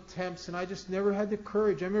feeble attempts, and I just never had the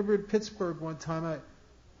courage. I remember in Pittsburgh one time,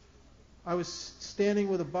 I was standing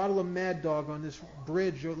with a bottle of Mad Dog on this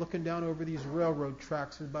bridge looking down over these railroad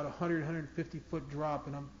tracks at about 150-foot drop,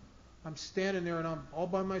 and I'm standing there, and I'm all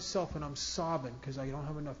by myself, and I'm sobbing because I don't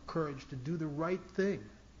have enough courage to do the right thing.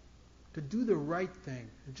 To do the right thing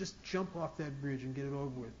and just jump off that bridge and get it over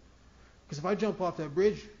with. Because if I jump off that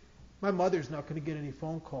bridge, my mother's not going to get any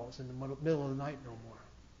phone calls in the middle of the night no more.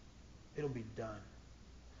 It'll be done.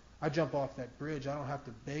 I jump off that bridge, I don't have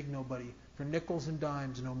to beg nobody for nickels and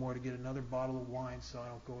dimes no more to get another bottle of wine so I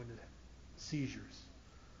don't go into seizures.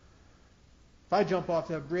 If I jump off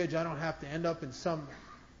that bridge, I don't have to end up in some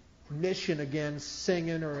mission again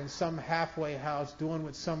singing or in some halfway house doing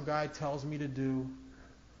what some guy tells me to do.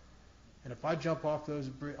 And if I jump off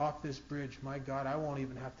this bridge, my God, I won't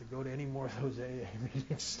even have to go to any more of those AA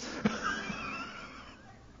meetings.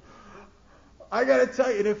 I got to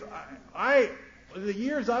tell you, the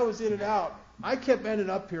years I was in and out, I kept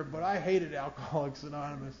ending up here, but I hated Alcoholics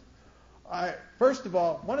Anonymous. First of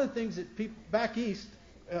all, one of the things that people back east,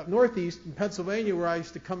 northeast in Pennsylvania, where I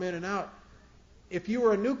used to come in and out, if you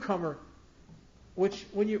were a newcomer,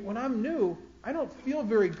 when I'm new, I don't feel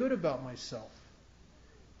very good about myself.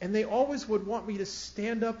 And they always would want me to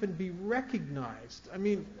stand up and be recognized. I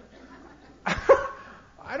mean,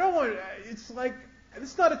 I don't want, it's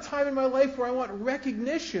not a time in my life where I want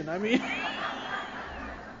recognition. I mean,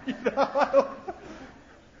 you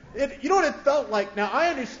know what it felt like? Now, I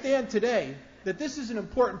understand today that this is an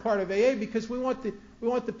important part of AA because we want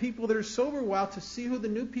the people that are sober a while to see who the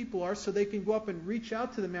new people are so they can go up and reach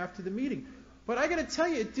out to them after the meeting. But I got to tell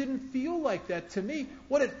you, it didn't feel like that to me.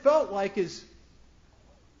 What it felt like is,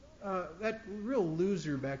 that real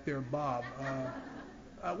loser back there, Bob,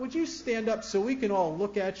 would you stand up so we can all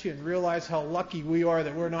look at you and realize how lucky we are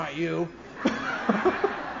that we're not you?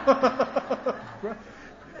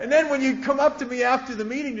 And then when you come up to me after the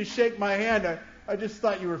meeting to shake my hand, I just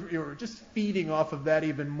thought you were just feeding off of that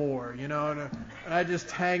even more, you know. And I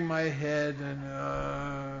just hang my head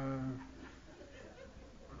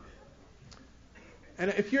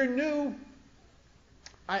and if you're new,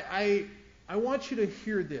 I want you to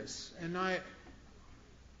hear this, and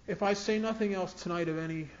if I say nothing else tonight of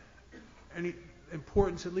any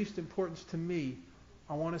importance, at least importance to me,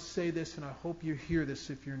 I want to say this, and I hope you hear this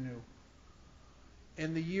if you're new.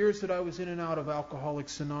 In the years that I was in and out of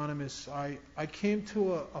Alcoholics Anonymous, I came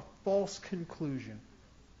to a false conclusion.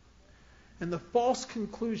 And the false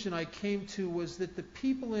conclusion I came to was that the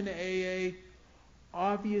people in AA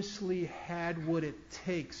obviously had what it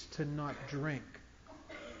takes to not drink.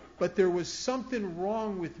 But there was something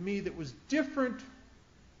wrong with me that was different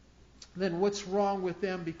than what's wrong with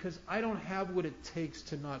them because I don't have what it takes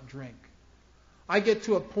to not drink. I get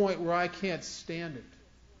to a point where I can't stand it.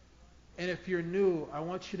 And if you're new, I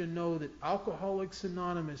want you to know that Alcoholics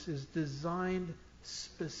Anonymous is designed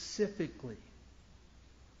specifically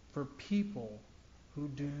for people who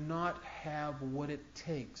do not have what it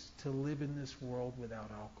takes to live in this world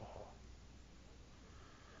without alcohol.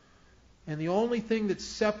 And the only thing that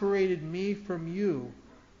separated me from you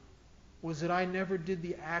was that I never did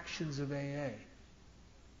the actions of AA.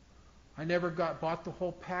 I never bought the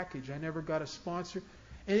whole package. I never got a sponsor.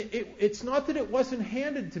 And it's not that it wasn't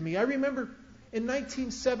handed to me. I remember in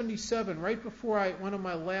 1977, right before I went on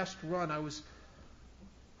my last run, I was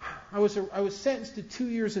sentenced to 2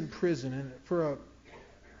 years in prison and for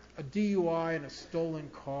a DUI and a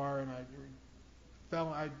stolen car, and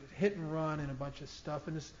I hit and run and a bunch of stuff.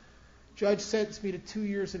 And this judge sentenced me to 2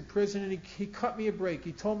 years in prison, and he cut me a break.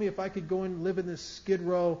 He told me if I could go and live in this Skid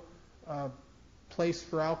Row place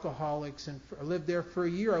for alcoholics and live there for a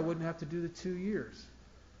year, I wouldn't have to do the 2 years.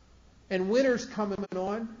 And winter's coming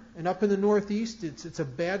on, and up in the Northeast, it's a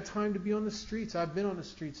bad time to be on the streets. I've been on the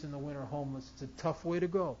streets in the winter homeless. It's a tough way to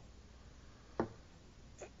go.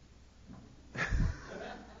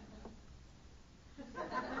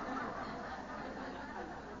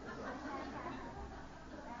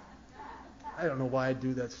 I don't know why I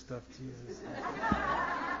do that stuff, Jesus.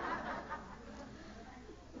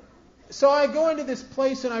 So I go into this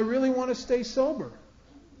place and I really want to stay sober.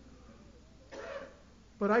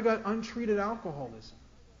 But I got untreated alcoholism.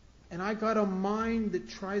 And I got a mind that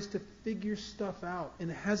tries to figure stuff out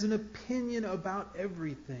and has an opinion about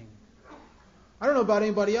everything. I don't know about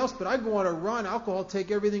anybody else, but I go on a run. Alcohol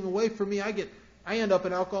take everything away from me. I end up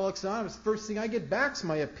in Alcoholics Anonymous. First thing I get back is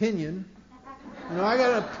my opinion. I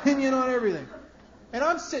got an opinion on everything. And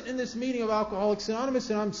I'm sitting in this meeting of Alcoholics Anonymous,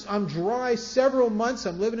 and I'm dry several months.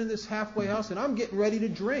 I'm living in this halfway house, and I'm getting ready to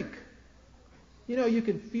drink. You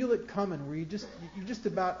can feel it coming, where you're just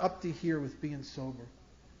about up to here with being sober.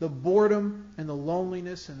 The boredom and the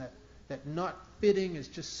loneliness and that not fitting is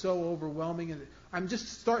just so overwhelming. And I'm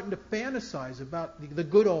just starting to fantasize about the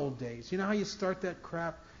good old days. You know how you start that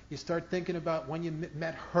crap? You start thinking about when you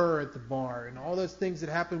met her at the bar and all those things that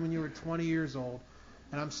happened when you were 20 years old.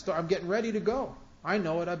 And I'm getting ready to go. I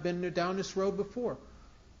know it. I've been down this road before.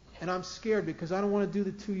 And I'm scared because I don't want to do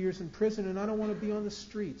the 2 years in prison, and I don't want to be on the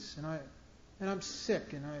streets. And I'm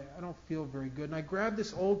sick, and I don't feel very good. And I grabbed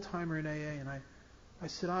this old-timer in AA, and I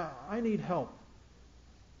said, I need help.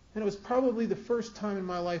 And it was probably the first time in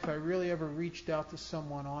my life I really ever reached out to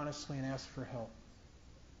someone honestly and asked for help.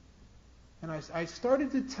 And I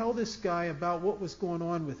started to tell this guy about what was going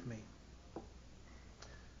on with me.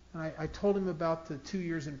 And I told him about the 2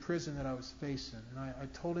 years in prison that I was facing. And I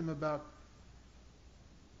told him about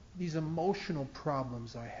these emotional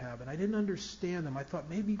problems I have. And I didn't understand them. I thought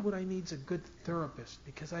maybe what I need is a good therapist,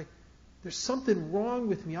 because there's something wrong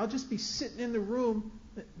with me. I'll just be sitting in the room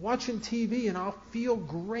watching TV and I'll feel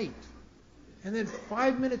great. And then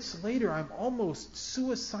 5 minutes later, I'm almost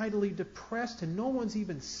suicidally depressed and no one's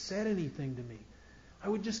even said anything to me. I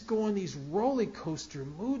would just go on these roller coaster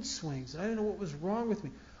mood swings, and I didn't know what was wrong with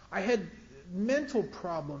me. I had mental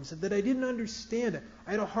problems that I didn't understand.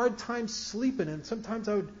 I had a hard time sleeping, and sometimes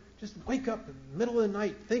I would just wake up in the middle of the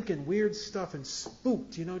night thinking weird stuff and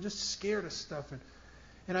spooked, just scared of stuff.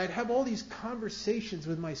 And I'd have all these conversations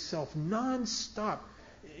with myself nonstop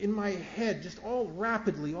in my head, just all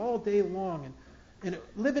rapidly, all day long. And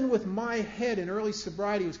living with my head in early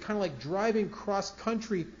sobriety was kind of like driving cross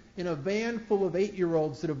country in a van full of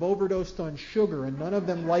 8-year-olds that have overdosed on sugar, and none of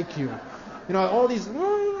them like you. All these,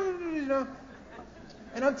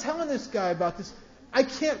 and I'm telling this guy about this. I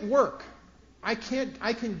can't work. I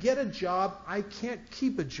can get a job. I can't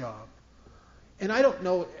keep a job. And I don't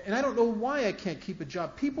know why I can't keep a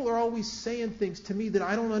job. People are always saying things to me that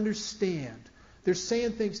I don't understand. They're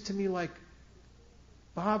saying things to me like,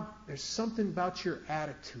 Bob, there's something about your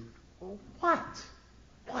attitude. Well, what?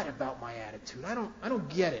 What about my attitude? I don't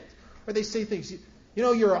get it. Or they say things,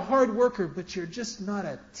 you're a hard worker, but you're just not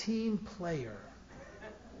a team player.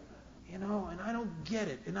 And I don't get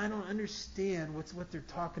it, and I don't understand what they're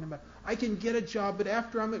talking about. I can get a job, but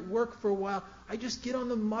after I'm at work for a while, I just get on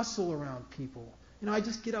the muscle around people. I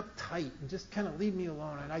just get uptight and just kind of leave me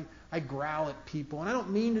alone, and I growl at people. And I don't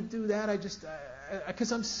mean to do that.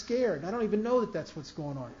 Because I'm scared. I don't even know that that's what's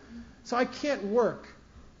going on. So I can't work.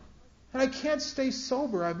 And I can't stay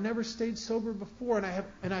sober. I've never stayed sober before.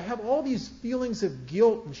 And I have all these feelings of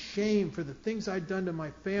guilt and shame for the things I'd done to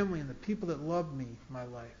my family and the people that loved me in my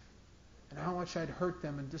life. And how much I'd hurt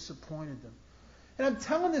them and disappointed them. And I'm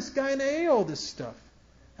telling this guy in AA all this stuff.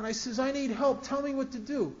 And I says, I need help. Tell me what to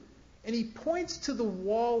do. And he points to the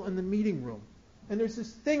wall in the meeting room. And there's this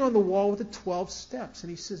thing on the wall with the 12 steps. And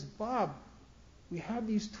he says, Bob, we have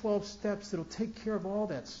these 12 steps that'll take care of all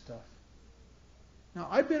that stuff. Now,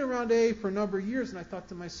 I've been around AA for a number of years, and I thought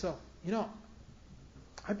to myself,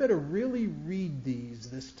 I better really read these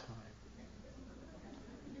this time.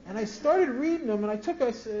 And I started reading them, and it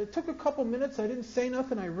took a couple minutes. I didn't say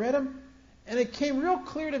nothing. I read them, and it came real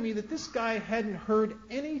clear to me that this guy hadn't heard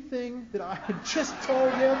anything that I had just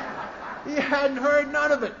told him. He hadn't heard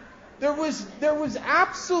none of it. There was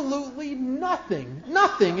absolutely nothing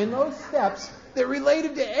in those steps that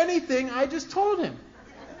related to anything I just told him.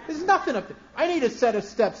 There's nothing up there. I need a set of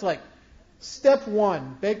steps like, step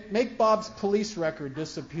 1, make Bob's police record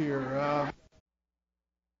disappear.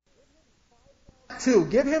 2,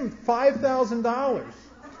 give him $5,000.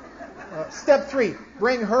 Step 3,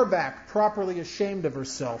 bring her back, properly ashamed of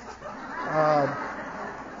herself.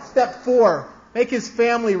 Step 4, make his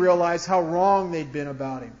family realize how wrong they'd been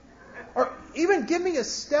about him. Or even give me a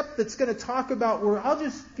step that's going to talk about where I'll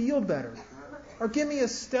just feel better. Or give me a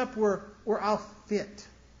step where I'll fit.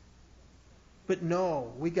 But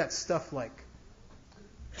no, we got stuff like,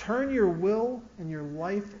 turn your will and your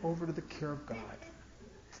life over to the care of God.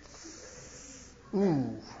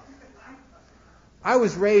 Ooh. I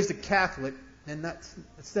was raised a Catholic, and it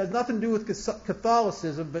has nothing to do with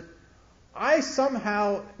Catholicism, but I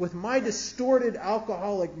somehow, with my distorted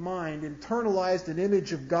alcoholic mind, internalized an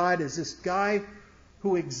image of God as this guy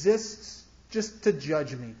who exists just to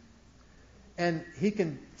judge me. And he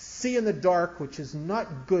can see in the dark, which is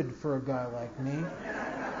not good for a guy like me.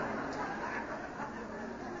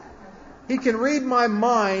 He can read my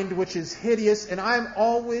mind, which is hideous, and I'm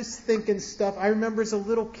always thinking stuff. I remember as a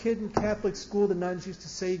little kid in Catholic school, the nuns used to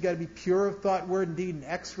say you got to be pure of thought, word, and deed, and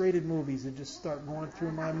X-rated movies that just start going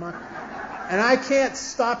through my mind. And I can't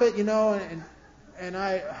stop it, and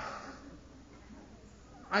I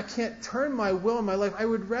can't turn my will in my life. I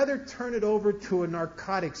would rather turn it over to a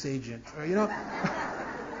narcotics agent,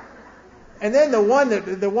 And then the one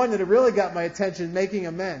that really got my attention, making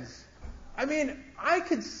amends. I mean, I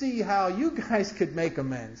could see how you guys could make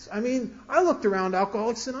amends. I mean, I looked around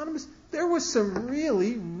Alcoholics Anonymous. There was some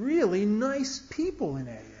really, really nice people in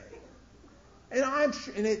AA. And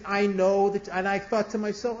I know that, and I thought to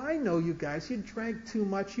myself, I know you guys. You drank too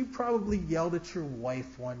much. You probably yelled at your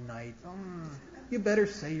wife one night. You better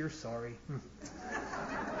say you're sorry.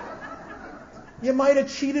 You might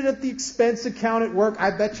have cheated at the expense account at work.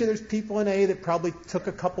 I bet you there's people in AA that probably took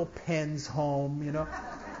a couple pens home,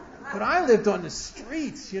 But I lived on the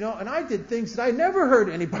streets, and I did things that I never heard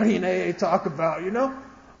anybody in AA talk about,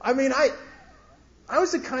 I mean, I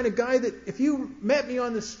was the kind of guy that if you met me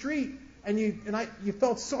on the street and you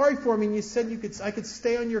felt sorry for me and you said I could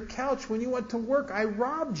stay on your couch when you went to work, I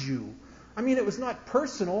robbed you. I mean, it was not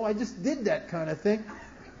personal. I just did that kind of thing.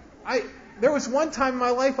 There was one time in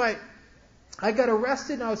my life I got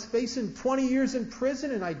arrested and I was facing 20 years in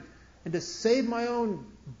prison, and to save my own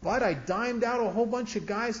butt, I dimed out a whole bunch of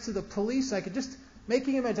guys to the police. I could just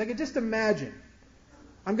imagine.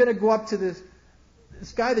 I'm going to go up to this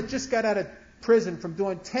guy that just got out of prison from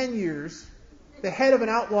doing 10 years, the head of an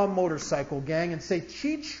outlaw motorcycle gang, and say,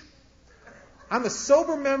 Cheech, I'm a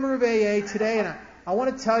sober member of AA today, and I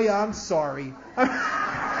want to tell you I'm sorry.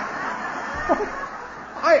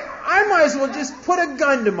 I might as well just put a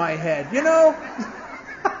gun to my head,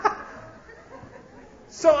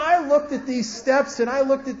 So I looked at these steps, and I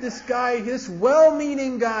looked at this guy, this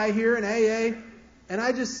well-meaning guy here in AA, and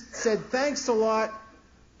I just said, thanks a lot,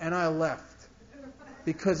 and I left.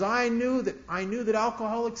 Because I knew that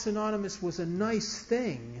Alcoholics Anonymous was a nice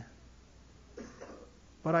thing,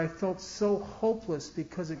 but I felt so hopeless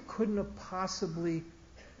because it couldn't have possibly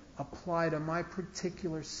applied to my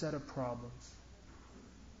particular set of problems.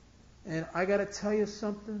 And I got to tell you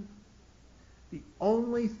something. The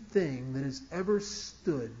only thing that has ever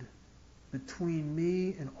stood between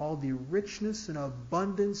me and all the richness and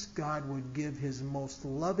abundance God would give His most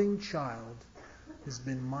loving child has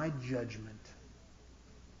been my judgment.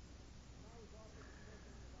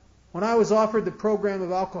 When I was offered the program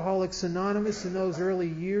of Alcoholics Anonymous in those early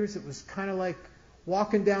years, it was kind of like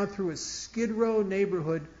walking down through a Skid Row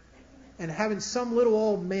neighborhood and having some little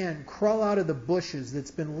old man crawl out of the bushes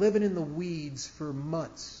that's been living in the weeds for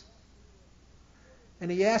months. And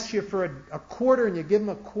he asks you for a quarter, and you give him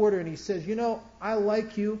a quarter, and he says, I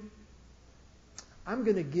like you. I'm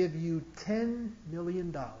going to give you $10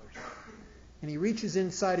 million. And he reaches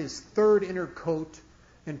inside his third inner coat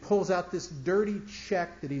and pulls out this dirty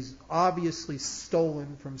check that he's obviously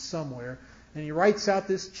stolen from somewhere. And he writes out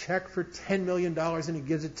this check for $10 million, and he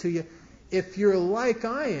gives it to you. If you're like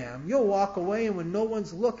I am, you'll walk away, and when no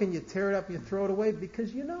one's looking, you tear it up and you throw it away because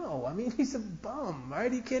he's a bum, right?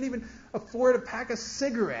 He can't even afford a pack of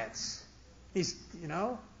cigarettes.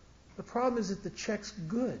 The problem is that the check's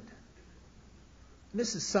good. And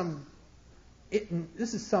this is some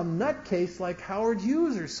nutcase like Howard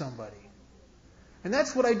Hughes or somebody. And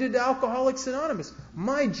that's what I did to Alcoholics Anonymous.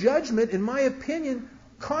 My judgment, in my opinion,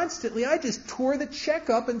 constantly, I just tore the check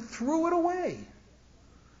up and threw it away.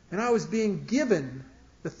 And I was being given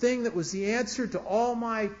the thing that was the answer to all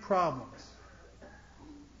my problems.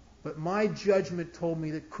 But my judgment told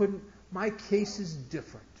me my case is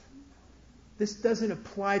different. This doesn't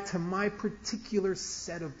apply to my particular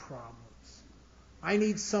set of problems. I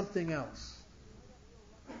need something else.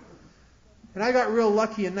 And I got real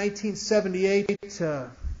lucky in 1978.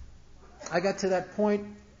 I got to that point,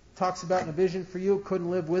 talks about in a vision for you,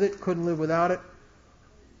 couldn't live with it, couldn't live without it.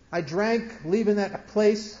 I drank, leaving that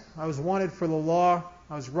place. I was wanted for the law.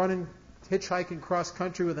 I was hitchhiking cross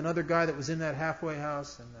country with another guy that was in that halfway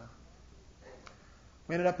house. And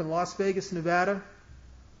We ended up in Las Vegas, Nevada.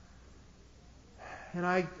 And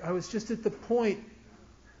I was just at the point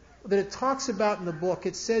that it talks about in the book.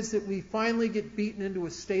 It says that we finally get beaten into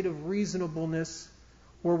a state of reasonableness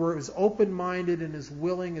where we're as open-minded and as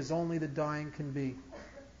willing as only the dying can be.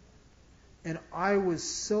 And I was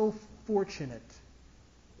so fortunate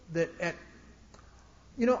that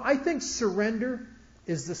I think surrender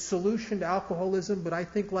is the solution to alcoholism, but I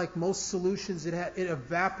think like most solutions, it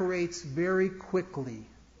evaporates very quickly.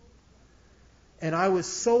 And I was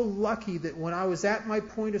so lucky that when I was at my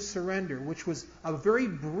point of surrender, which was a very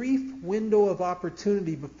brief window of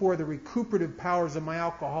opportunity before the recuperative powers of my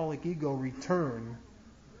alcoholic ego return,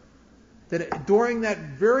 that during that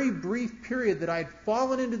very brief period that I had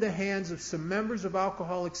fallen into the hands of some members of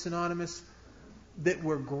Alcoholics Anonymous that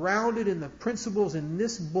were grounded in the principles in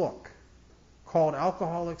this book called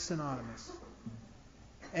Alcoholics Anonymous.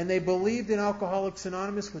 And they believed in Alcoholics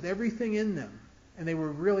Anonymous with everything in them. And they were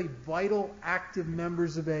really vital, active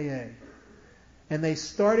members of AA. And they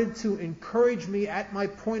started to encourage me at my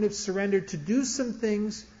point of surrender to do some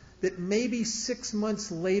things that maybe 6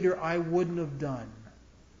 months later I wouldn't have done.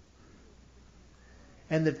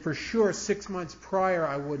 And that for sure 6 months prior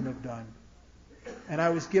I wouldn't have done. And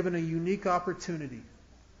I was given a unique opportunity.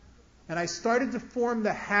 And I started to form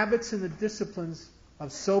the habits and the disciplines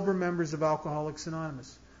of sober members of Alcoholics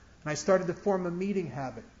Anonymous. And I started to form a meeting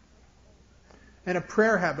habit and a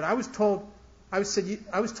prayer habit. I was told,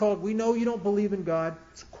 we know you don't believe in God.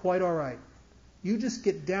 It's quite all right. You just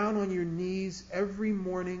get down on your knees every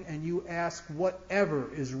morning and you ask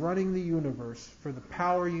whatever is running the universe for the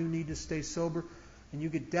power you need to stay sober. And you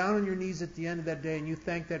get down on your knees at the end of that day and you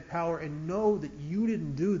thank that power and know that you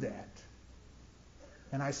didn't do that.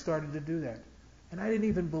 And I started to do that. And I didn't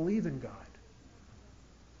even believe in God.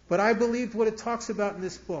 But I believed what it talks about in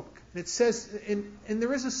this book. And it says, and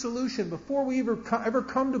there is a solution. Before we ever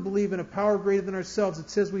come to believe in a power greater than ourselves, it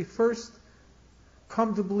says we first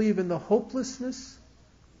come to believe in the hopelessness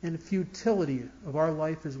and futility of our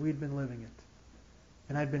life as we'd been living it.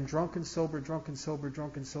 And I'd been drunk and sober, drunk and sober,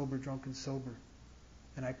 drunk and sober, drunk and sober.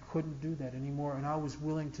 And I couldn't do that anymore. And I was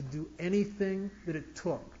willing to do anything that it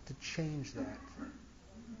took to change that.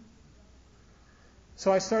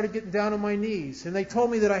 So I started getting down on my knees. And they told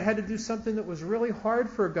me that I had to do something that was really hard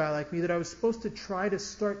for a guy like me, that I was supposed to try to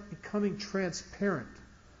start becoming transparent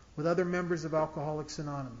with other members of Alcoholics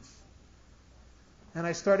Anonymous. And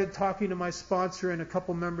I started talking to my sponsor and a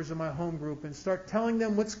couple members of my home group and start telling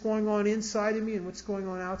them what's going on inside of me and what's going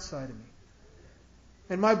on outside of me.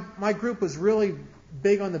 And my group was really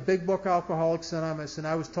big on the big book Alcoholics Anonymous, and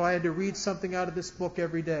I was told I had to read something out of this book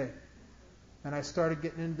every day. And I started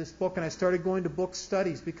getting into this book, and I started going to book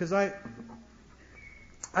studies because I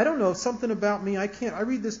don't know, something about me, I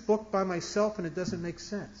read this book by myself and it doesn't make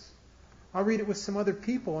sense. I'll read it with some other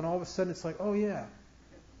people, and all of a sudden it's like, oh yeah,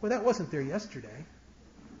 well that wasn't there yesterday.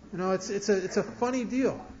 It's a funny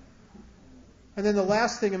deal. And then the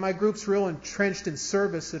last thing, and my group's real entrenched in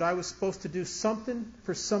service, that I was supposed to do something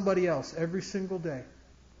for somebody else every single day.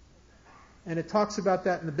 And it talks about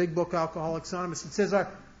that in the big book Alcoholics Anonymous. It says,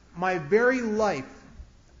 my very life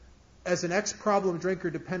as an ex-problem drinker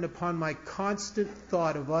depend upon my constant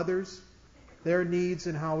thought of others, their needs,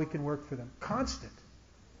 and how we can work for them. Constant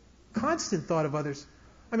thought of others.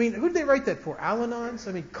 I mean, who did they write that for? Al-Anons?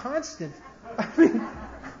 I mean, constant.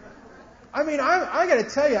 I got to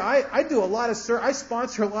tell you, I do a lot of I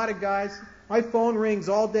sponsor a lot of guys. My phone rings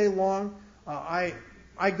all day long. I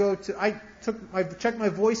checked my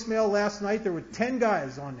voicemail last night. There were 10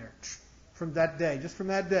 guys on there from that day,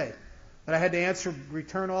 that I had to answer,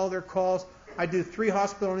 return all their calls. I do 3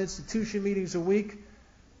 hospital and institution meetings a week.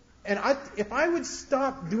 And if I would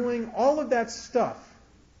stop doing all of that stuff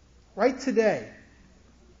right today,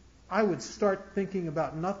 I would start thinking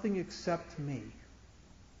about nothing except me.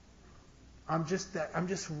 I'm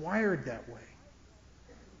just wired that way.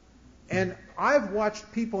 And I've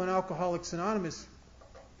watched people in Alcoholics Anonymous.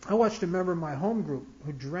 I watched a member of my home group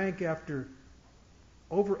who drank after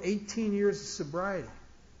over 18 years of sobriety.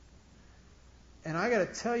 And I got to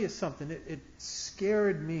tell you something, it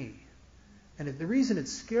scared me. And the reason it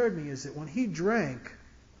scared me is that when he drank,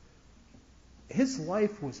 his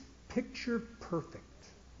life was picture perfect.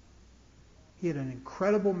 He had an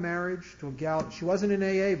incredible marriage to a gal. She wasn't in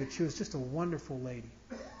AA, but she was just a wonderful lady.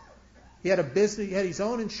 He had a business. He had his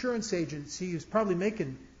own insurance agency. He was probably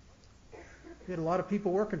making. He had a lot of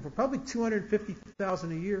people working for probably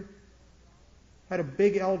 $250,000 a year. Had a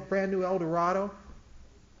big, brand new Eldorado.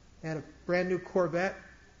 Had a brand new Corvette.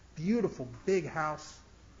 Beautiful, big house.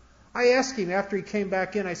 I asked him after he came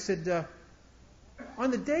back in. I said,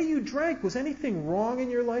 on the day you drank, was anything wrong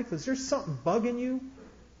in your life? Was there something bugging you?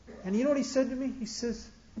 And you know what he said to me? He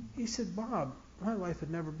said, Bob, my life had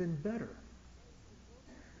never been better.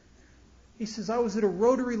 He says, I was at a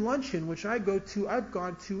Rotary luncheon, which I've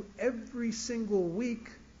gone to every single week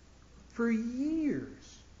for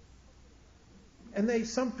years. And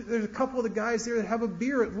there's a couple of the guys there that have a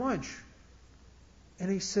beer at lunch. And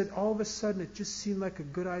he said, all of a sudden, it just seemed like a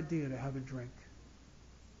good idea to have a drink.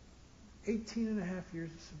 18 and a half years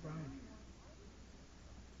of sobriety.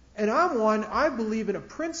 And I believe in a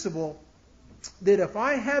principle that if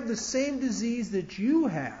I have the same disease that you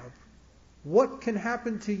have, what can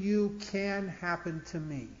happen to you can happen to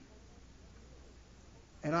me.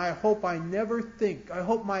 And I hope I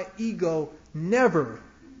hope my ego never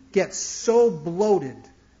gets so bloated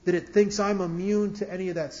that it thinks I'm immune to any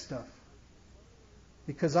of that stuff.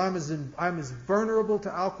 Because I'm as vulnerable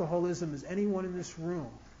to alcoholism as anyone in this room,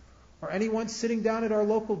 or anyone sitting down at our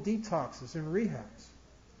local detoxes and rehabs.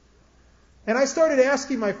 And I started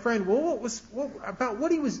asking my friend, about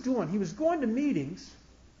what he was doing. He was going to meetings,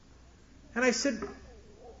 and I said,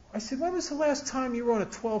 when was the last time you were on a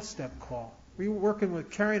 12-step call? Were you working with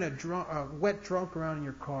carrying a wet drunk around in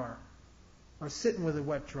your car, or sitting with a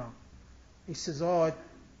wet drunk? He says, it's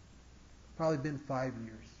probably been 5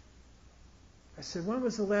 years. I said, when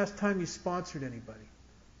was the last time you sponsored anybody?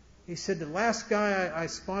 He said, the last guy I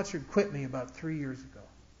sponsored quit me about 3 years ago.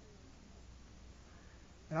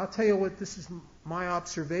 And I'll tell you what, this is my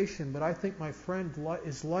observation, but I think my friend,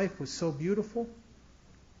 his life was so beautiful,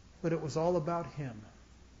 but it was all about him.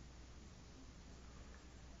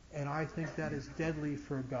 And I think that is deadly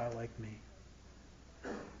for a guy like me.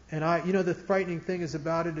 And the frightening thing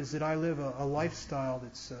about it is that I live a lifestyle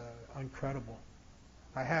that's incredible.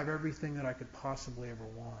 I have everything that I could possibly ever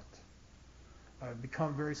want. I've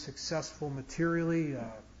become very successful materially. I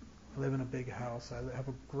live in a big house. I have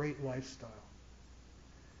a great lifestyle.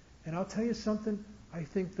 And I'll tell you something, I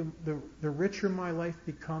think the richer my life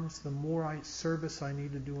becomes, the more service I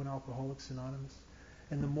need to do in Alcoholics Anonymous,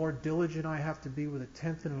 and the more diligent I have to be with a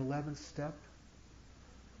 10th and 11th step.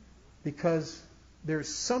 Because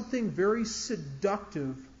there's something very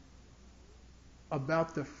seductive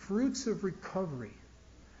about the fruits of recovery.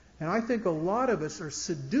 And I think a lot of us are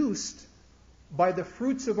seduced by the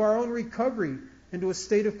fruits of our own recovery into a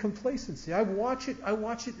state of complacency. I watch it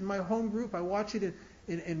in my home group. I watch it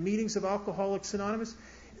in meetings of Alcoholics Anonymous.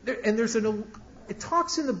 It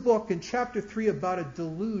talks in the book in chapter 3 about a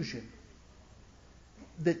delusion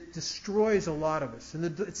that destroys a lot of us. And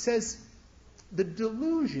it says the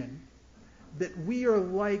delusion that we are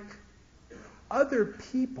like other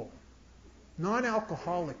people,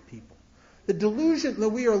 non-alcoholic people. The delusion that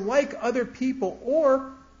we are like other people,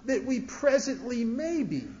 or that we presently may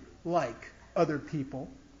be like other people,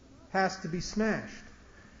 has to be smashed.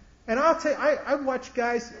 And I'll tell you, I watch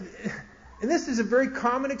guys, and this is a very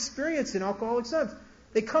common experience in Alcoholics Anonymous.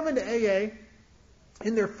 They come into AA,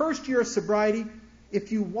 in their first year of sobriety,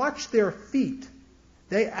 if you watch their feet,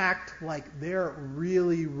 they act like they're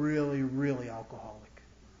really, really, really alcoholic.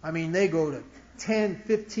 I mean, they go to 10,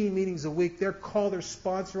 15 meetings a week. They're called their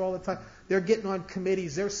sponsor all the time. They're getting on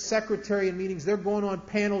committees. They're secretary in meetings. They're going on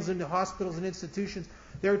panels into hospitals and institutions.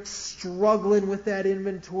 They're struggling with that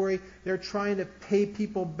inventory. They're trying to pay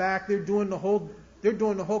people back. They're doing the whole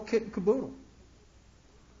kit and caboodle.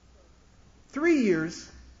 3 years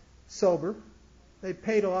sober. They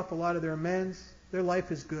paid off a lot of their amends. Their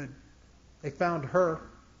life is good. They found her.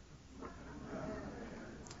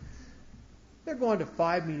 They're going to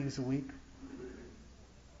 5 meetings a week.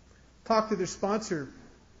 Talk to their sponsor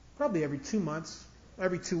probably every 2 months,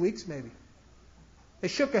 every 2 weeks maybe. They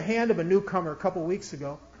shook a hand of a newcomer a couple weeks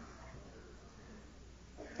ago.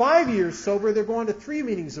 5 years sober, they're going to 3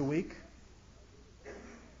 meetings a week.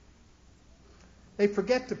 They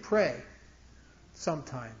forget to pray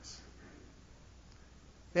sometimes.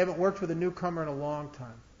 They haven't worked with a newcomer in a long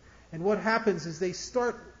time. And what happens is they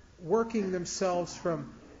start working themselves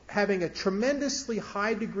from having a tremendously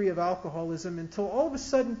high degree of alcoholism until all of a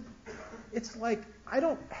sudden it's like, I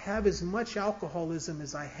don't have as much alcoholism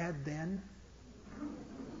as I had then.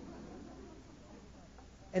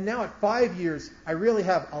 And now at 5 years, I really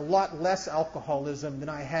have a lot less alcoholism than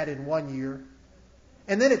I had in 1 year.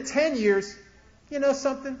 And then at 10 years, you know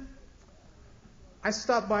something? I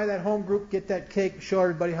stop by that home group, get that cake, show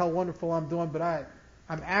everybody how wonderful I'm doing, but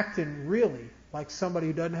I'm acting really like somebody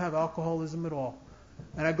who doesn't have alcoholism at all.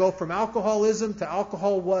 And I go from alcoholism to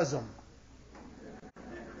alcoholism.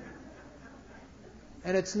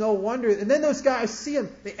 And it's no wonder. And then those guys, I see them,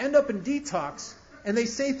 they end up in detox, and they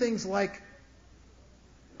say things like,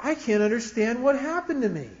 I can't understand what happened to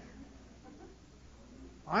me.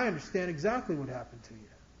 I understand exactly what happened to you.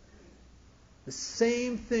 The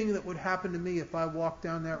same thing that would happen to me if I walked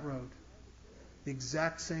down that road. The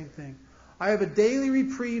exact same thing. I have a daily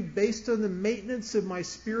reprieve based on the maintenance of my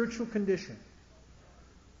spiritual condition.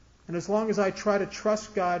 And as long as I try to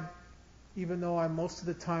trust God, even though I'm most of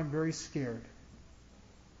the time very scared.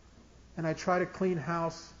 And I try to clean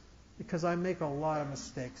house because I make a lot of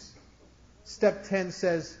mistakes. Step 10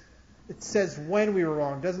 says, it says when we were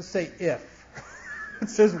wrong. It doesn't say if. It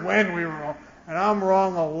says when we were wrong. And I'm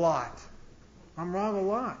wrong a lot. I'm wrong a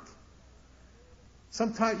lot.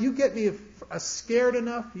 Sometimes you get me scared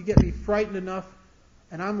enough, you get me frightened enough,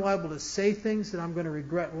 and I'm liable to say things that I'm going to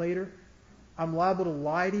regret later. I'm liable to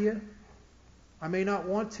lie to you. I may not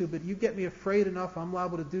want to, but you get me afraid enough, I'm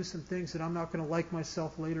liable to do some things that I'm not going to like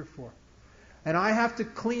myself later for. And I have to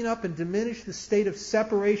clean up and diminish the state of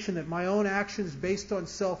separation that my own actions based on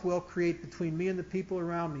self-will create between me and the people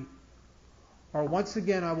around me. Or once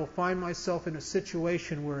again, I will find myself in a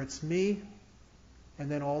situation where it's me and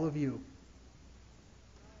then all of you.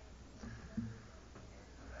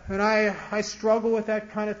 And I struggle with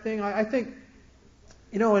that kind of thing. I think,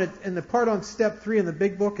 in the part on step 3 in the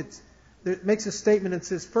big book, it makes a statement that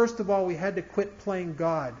says, first of all, we had to quit playing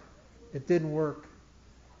God. It didn't work.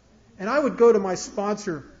 And I would go to my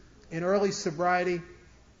sponsor in early sobriety,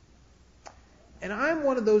 and I'm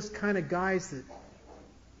one of those kind of guys that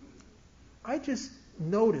I just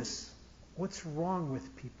notice what's wrong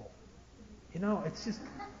with people. It's just,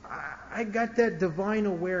 I got that divine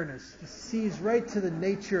awareness. It sees right to the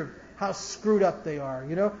nature of how screwed up they are,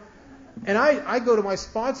 And I go to my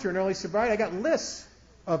sponsor in early sobriety. I got lists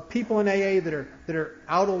of people in AA that are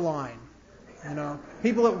out of line,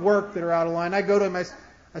 people at work that are out of line. I go to him,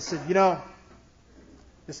 I said,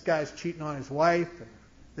 this guy's cheating on his wife, and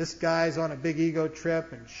this guy's on a big ego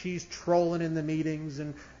trip, and she's trolling in the meetings,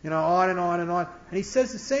 and on and on and on. And he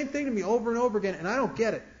says the same thing to me over and over again, and I don't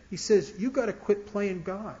get it. He says, you got to quit playing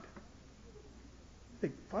God. I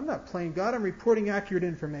think, I'm not playing God. I'm reporting accurate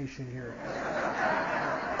information here.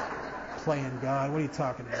 Playing God. What are you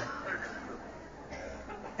talking about?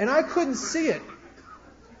 And I couldn't see it.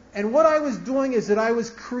 And what I was doing is that I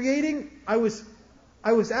was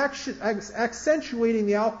accentuating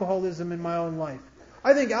the alcoholism in my own life.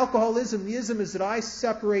 I think alcoholism, the ism, is that I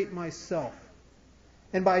separate myself.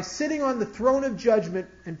 And by sitting on the throne of judgment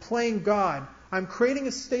and playing God, I'm creating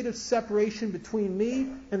a state of separation between me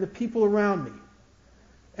and the people around me.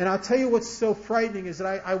 And I'll tell you what's so frightening is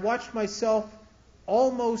that I watched myself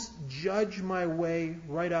almost judge my way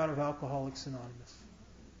right out of Alcoholics Anonymous.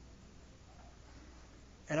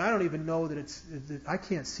 And I don't even know that I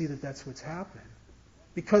can't see that that's what's happening.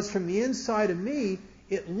 Because from the inside of me,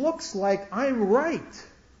 it looks like I'm right.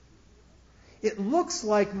 It looks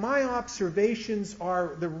like my observations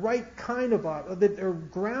are the right kind of, that they're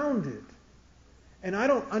grounded. And I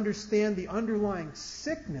don't understand the underlying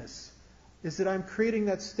sickness is that I'm creating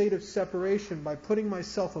that state of separation by putting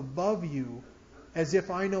myself above you as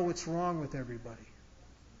if I know what's wrong with everybody.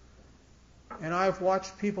 And I've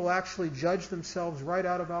watched people actually judge themselves right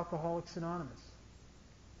out of Alcoholics Anonymous.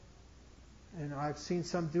 And I've seen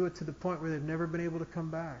some do it to the point where they've never been able to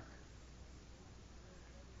come back.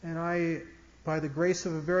 And I, by the grace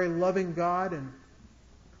of a very loving God and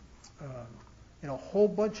a whole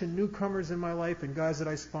bunch of newcomers in my life and guys that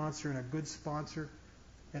I sponsor and a good sponsor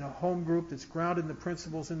and a home group that's grounded in the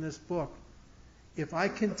principles in this book, if I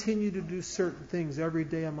continue to do certain things every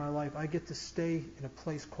day of my life, I get to stay in a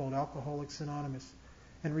place called Alcoholics Anonymous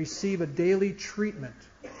and receive a daily treatment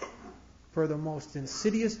for the most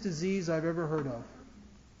insidious disease I've ever heard of,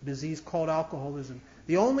 a disease called alcoholism.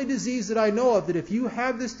 The only disease that I know of that if you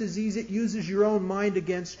have this disease, it uses your own mind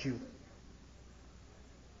against you.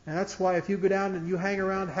 And that's why if you go down and you hang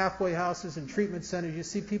around halfway houses and treatment centers, you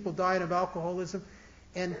see people dying of alcoholism,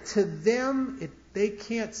 and to them, they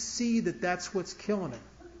can't see that that's what's killing it.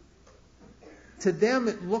 To them,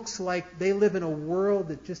 it looks like they live in a world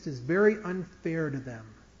that just is very unfair to them.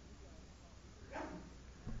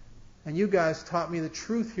 And you guys taught me the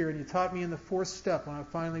truth here, and you taught me in the 4th step when I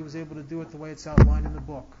finally was able to do it the way it's outlined in the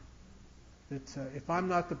book. That if I'm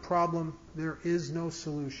not the problem, there is no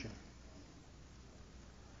solution.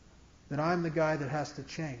 That I'm the guy that has to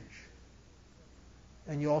change.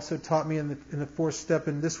 And you also taught me in the 4th step,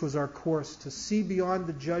 and this was our course, to see beyond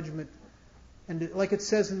the judgment, and like it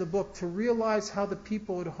says in the book, to realize how the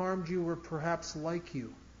people who had harmed you were perhaps like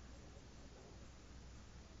you.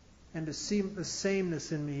 And to see the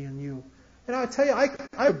sameness in me and you. And I'll tell you, I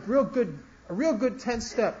have a real good 10th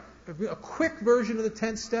step. A quick version of the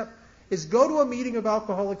 10th step is go to a meeting of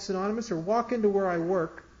Alcoholics Anonymous or walk into where I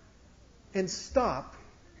work and stop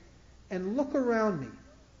and look around me.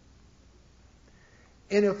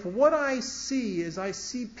 And if what I see is I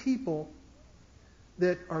see people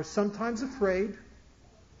that are sometimes afraid,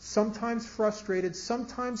 sometimes frustrated,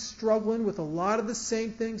 sometimes struggling with a lot of the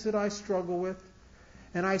same things that I struggle with,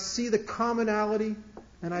 and I see the commonality,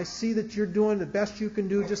 and I see that you're doing the best you can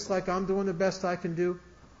do just like I'm doing the best I can do,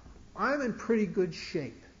 I'm in pretty good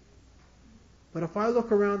shape. But if I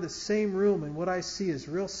look around the same room and what I see is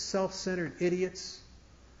real self-centered idiots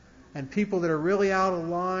and people that are really out of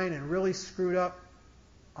line and really screwed up,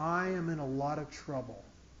 I am in a lot of trouble.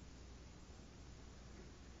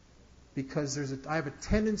 Because I have a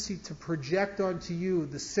tendency to project onto you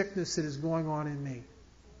the sickness that is going on in me.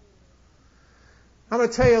 I'm going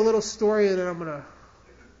to tell you a little story and then I'm going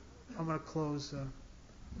to close.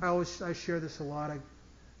 I share this a lot.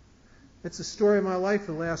 It's a story of my life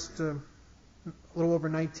the last a little over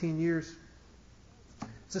 19 years.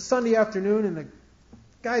 It's a Sunday afternoon and the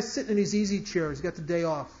guy's sitting in his easy chair. He's got the day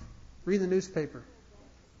off, reading the newspaper.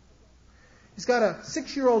 He's got a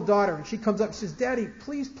 6-year-old daughter, and she comes up and says, "Daddy,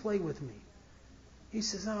 please play with me." He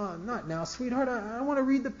says, "Oh, not now, sweetheart. I want to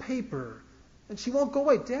read the paper." And she won't go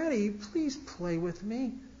away. "Daddy, please play with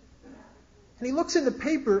me." And he looks in the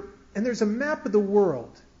paper, and there's a map of the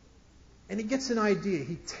world. And he gets an idea.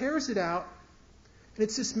 He tears it out, and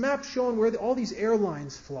it's this map showing where all these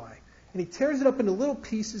airlines fly. And he tears it up into little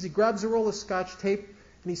pieces. He grabs a roll of Scotch tape,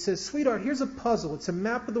 and he says, "Sweetheart, here's a puzzle. It's a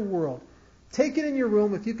map of the world. Take it in your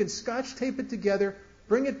room. If you can Scotch tape it together,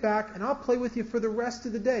 bring it back, and I'll play with you for the rest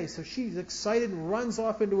of the day." So she's excited and runs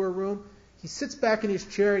off into her room. He sits back in his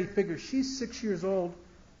chair. He figures she's 6 years old.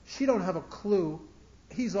 She don't have a clue.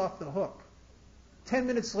 He's off the hook. 10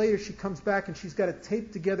 minutes later, she comes back, and she's got it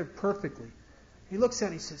taped together perfectly. He looks at it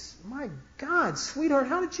and he says, "My God, sweetheart,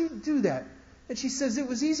 how did you do that?" And she says, "It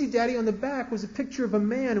was easy, Daddy. On the back was a picture of a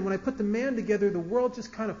man, and when I put the man together, the world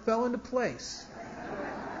just kind of fell into place."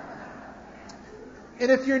 And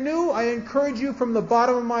if you're new, I encourage you from the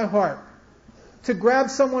bottom of my heart to grab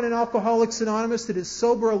someone in Alcoholics Anonymous that is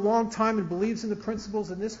sober a long time and believes in the principles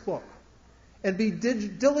in this book. And be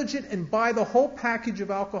diligent and buy the whole package of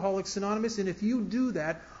Alcoholics Anonymous. And if you do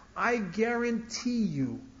that, I guarantee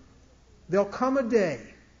you there'll come a day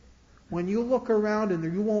when you look around and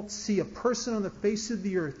you won't see a person on the face of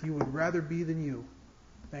the earth you would rather be than you.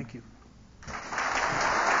 Thank you.